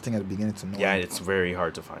it the first thing at the beginning to know. Yeah, it's very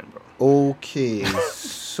hard to find, bro. Okay,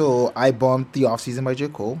 so I bumped the Off Season by J.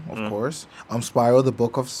 Cole, of course. Spiral,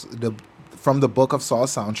 from the Book of Saul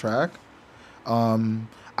soundtrack.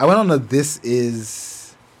 I went on a This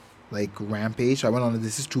Is like Rampage. I went on a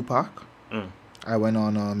This Is Tupac. I went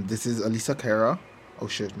on This Is Alisa Cara. Oh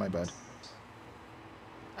shit, my bad.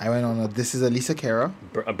 I went on a This Is Alisa Cara.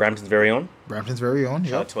 Brampton's very own. Brampton's very own.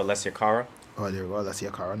 Shout out to Alessia Cara. Oh, there we go.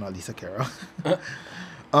 Alessia Cara, not Lisa Cara.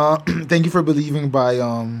 Thank You for Believing by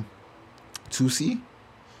Tusi.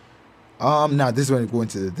 Now this is when we go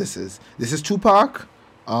into this is Tupac.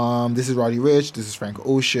 This is Roddy Ricch. This is Frank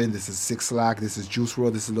Ocean. This is Six Lack. This is Juice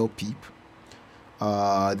WRLD. This is Lil Peep.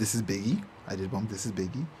 This is Biggie. I did bump. This is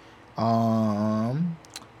Biggie.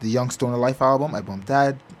 The Young Stoner Life album. I bumped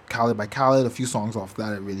that. Khaled by Khaled. A few songs off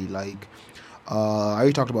that I really like. I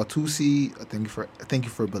already talked about Tusi. Thank you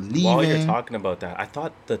for believing. While you're talking about that, I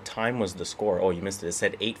thought the time was the score. Oh, you missed it. It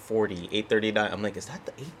said 8:40, 8:39. I'm like, is that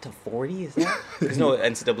the 8 to 40? Is that? Because no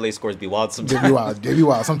NCAA scores be wild sometimes. They be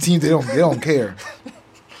wild. Some teams they don't care.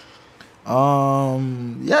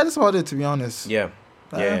 Yeah, that's about it, to be honest. Yeah.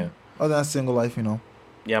 Yeah. Other than Single Life, you know.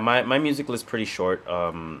 Yeah, my music list pretty short.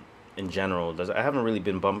 In general, I haven't really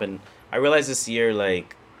been bumping. I realized this year,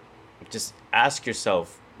 like, just ask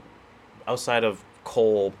yourself, outside of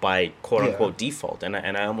Cole by quote unquote default, and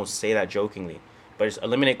I almost say that jokingly, but just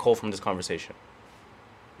eliminate Cole from this conversation.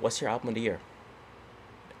 What's your album of the year?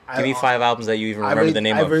 Give me 5 albums that you even remember the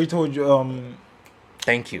name of. I've already told you.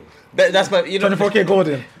 Thank you. That's my 24K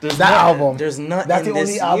Golden. There's that not, album. There's not. That's the this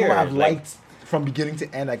only album year. I've Like, liked from beginning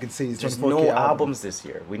to end. I can say it's there's 24K no album. albums this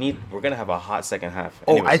year. We're gonna have a hot second half.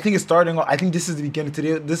 Oh, Anyway. I think it's starting. I think this is the beginning.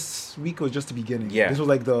 Today, this week was just the beginning. Yeah. This was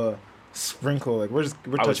like the sprinkle. Like we're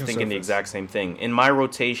touching. I was thinking the exact same thing. In my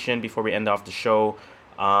rotation, before we end off the show,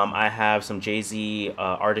 I have some Jay-Z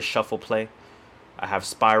artist shuffle play. I have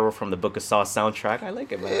Spiral from the Book of Saw soundtrack. I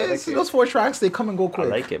like it, man. I like See it. those 4 tracks, they come and go quick.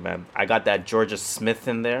 I like it, man. I got that Georgia Smith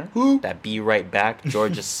in there. Who? That Be Right Back,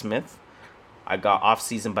 Georgia Smith. I got Off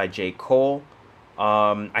Season by J. Cole.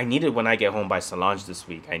 I needed When I Get Home by Solange this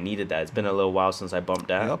week. I needed that. It's been a little while since I bumped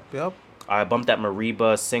that. Yep. I bumped that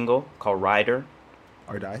Mariba single called Rider.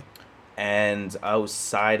 Or Die. And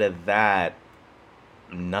outside of that,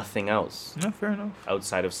 nothing else. Yeah, fair enough.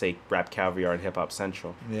 Outside of, say, Rap Caviar and Hip Hop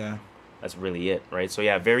Central. Yeah. That's really it, right? So,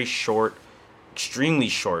 yeah, very short, extremely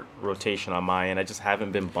short rotation on my end. I just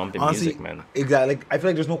haven't been bumping music, man. Exactly. Like, I feel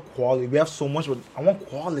like there's no quality. We have so much, but I want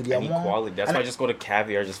quality. I need quality. That's why I just go to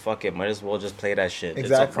Caviar. Just fuck it. Might as well just play that shit.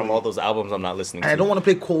 Exactly. It's from all those albums I'm not listening to. And I don't want to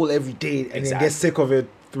play Cole every day and then get sick of it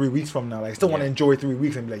 3 weeks from now. Like, I still want to enjoy 3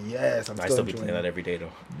 weeks and be like, yes, I still be playing that every day,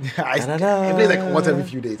 though. I play like once every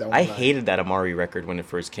few days. I hated that Amari record when it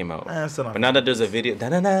first came out. But now that there's a video,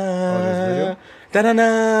 there's a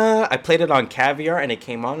video? I played it on Caviar and it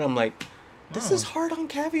came on and I'm like, this is hard on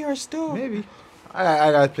Caviar still. Maybe.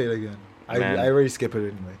 I gotta play it again. I already skip it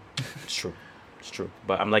anyway. It's true.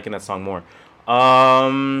 But I'm liking that song more.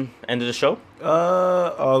 End of the show?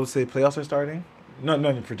 I would say playoffs are starting.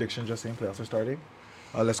 No prediction, just saying playoffs are starting.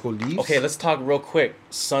 Let's go Leafs. Okay, let's talk real quick.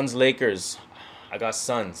 Suns, Lakers. I got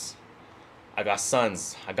Suns. I got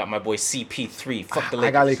my boy CP3. Fuck the Lakers.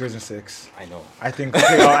 I got Lakers in 6. I know. I think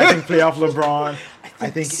playoff LeBron. I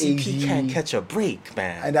think CP AD can't catch a break,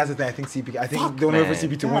 man. And that's the thing. I think the only way for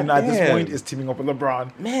CP to win at this point is teaming up with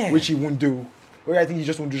LeBron, which he wouldn't do. Or I think he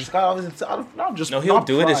just won't do. He'll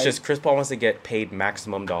do it. It's just Chris Paul wants to get paid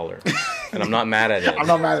maximum dollar, and I'm not mad at it. I'm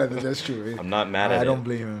not mad at it. That's true. I'm not mad at it. I don't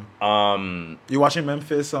blame him. You watching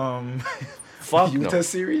Memphis? Fuck Utah no.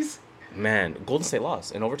 series? Man, Golden State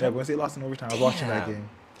lost in overtime. Yeah, Golden State lost in overtime. I was watching that game.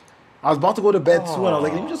 I was about to go to bed too, and I was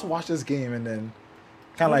like, let me just watch this game, and then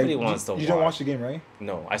kind of like you don't watch the game, right?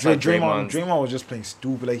 No, I saw Draymond. Draymond was just playing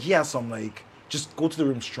stupid. Like he has some like, just go to the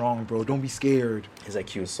rim strong, bro. Don't be scared. His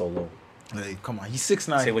IQ is so low. Like, come on, he's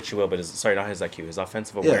 6'9". Say what you will, but not his IQ. His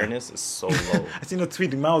offensive awareness is so low. I seen a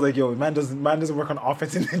tweet. The man was like, "Yo, man doesn't work on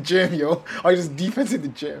offense in the gym, yo, or just defense in the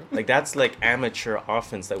gym." Like that's like amateur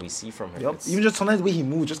offense that we see from him. Yep. Even just sometimes the way he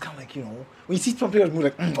moves, just kind of like when you see some players move,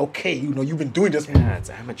 like, okay, you've been doing this. Yeah, it's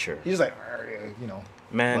amateur. He's just like,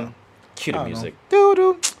 Man, cue the music.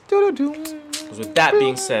 Because with that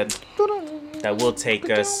being said, that will take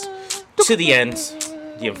us to the end.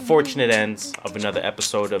 The unfortunate end of another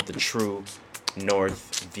episode of the True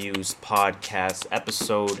North Views podcast,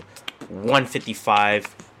 episode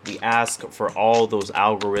 155. We ask for all those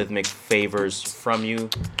algorithmic favors from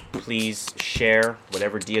you. Please share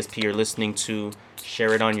whatever DSP you're listening to.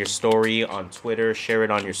 Share it on your story on Twitter. Share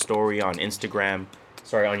it on your story on Instagram.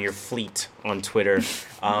 On your fleet on Twitter,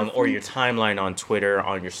 or your timeline on Twitter,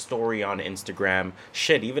 on your story on Instagram.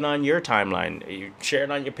 Shit, even on your timeline. You share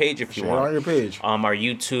it on your page if you want. Share it on your page. Our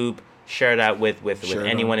YouTube. Share that with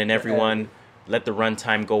anyone and everyone. Let the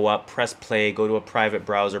runtime go up. Press play. Go to a private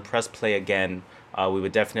browser. Press play again. We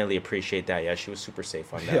would definitely appreciate that. Yeah, she was super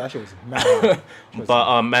safe on that. Yeah, she was mad.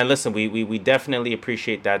 But man, listen, we definitely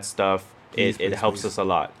appreciate that stuff. It helps us a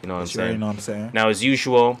lot. You know what I'm saying? You know what I'm saying? Now, as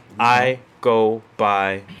usual, I go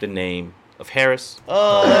by the name of Harris.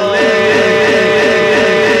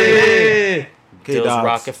 Dills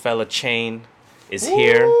Rockefeller Chain is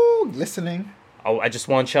here. Listening. Oh, I just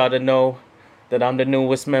want y'all to know that I'm the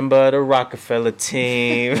newest member of the Rockefeller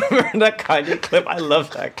team. Remember that Kanye clip? I love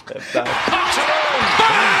that clip. Bang!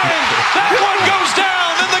 That one goes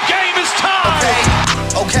down, then the game is tied.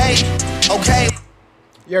 Okay.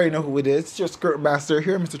 You already know who it is. It's your skirt master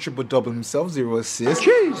here, Mr. Triple Double himself, 0 assists.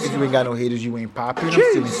 If you ain't got no haters, you ain't popping. I'm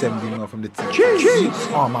stealing 70 mil from the team.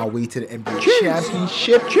 On my way to the NBA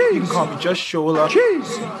championship. You can call me Just Shola.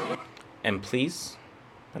 And please,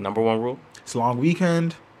 the number one rule. It's a long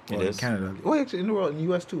weekend. It is. In Canada. Oh, actually, in the world, in the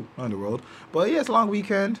US too. Not in the world. But yeah, it's a long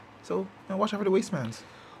weekend. So watch out for the wastemans.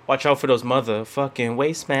 Watch out for those motherfucking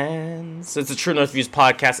wastemans. It's the True North Views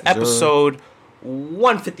podcast, episode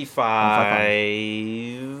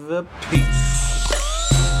 155. Peace.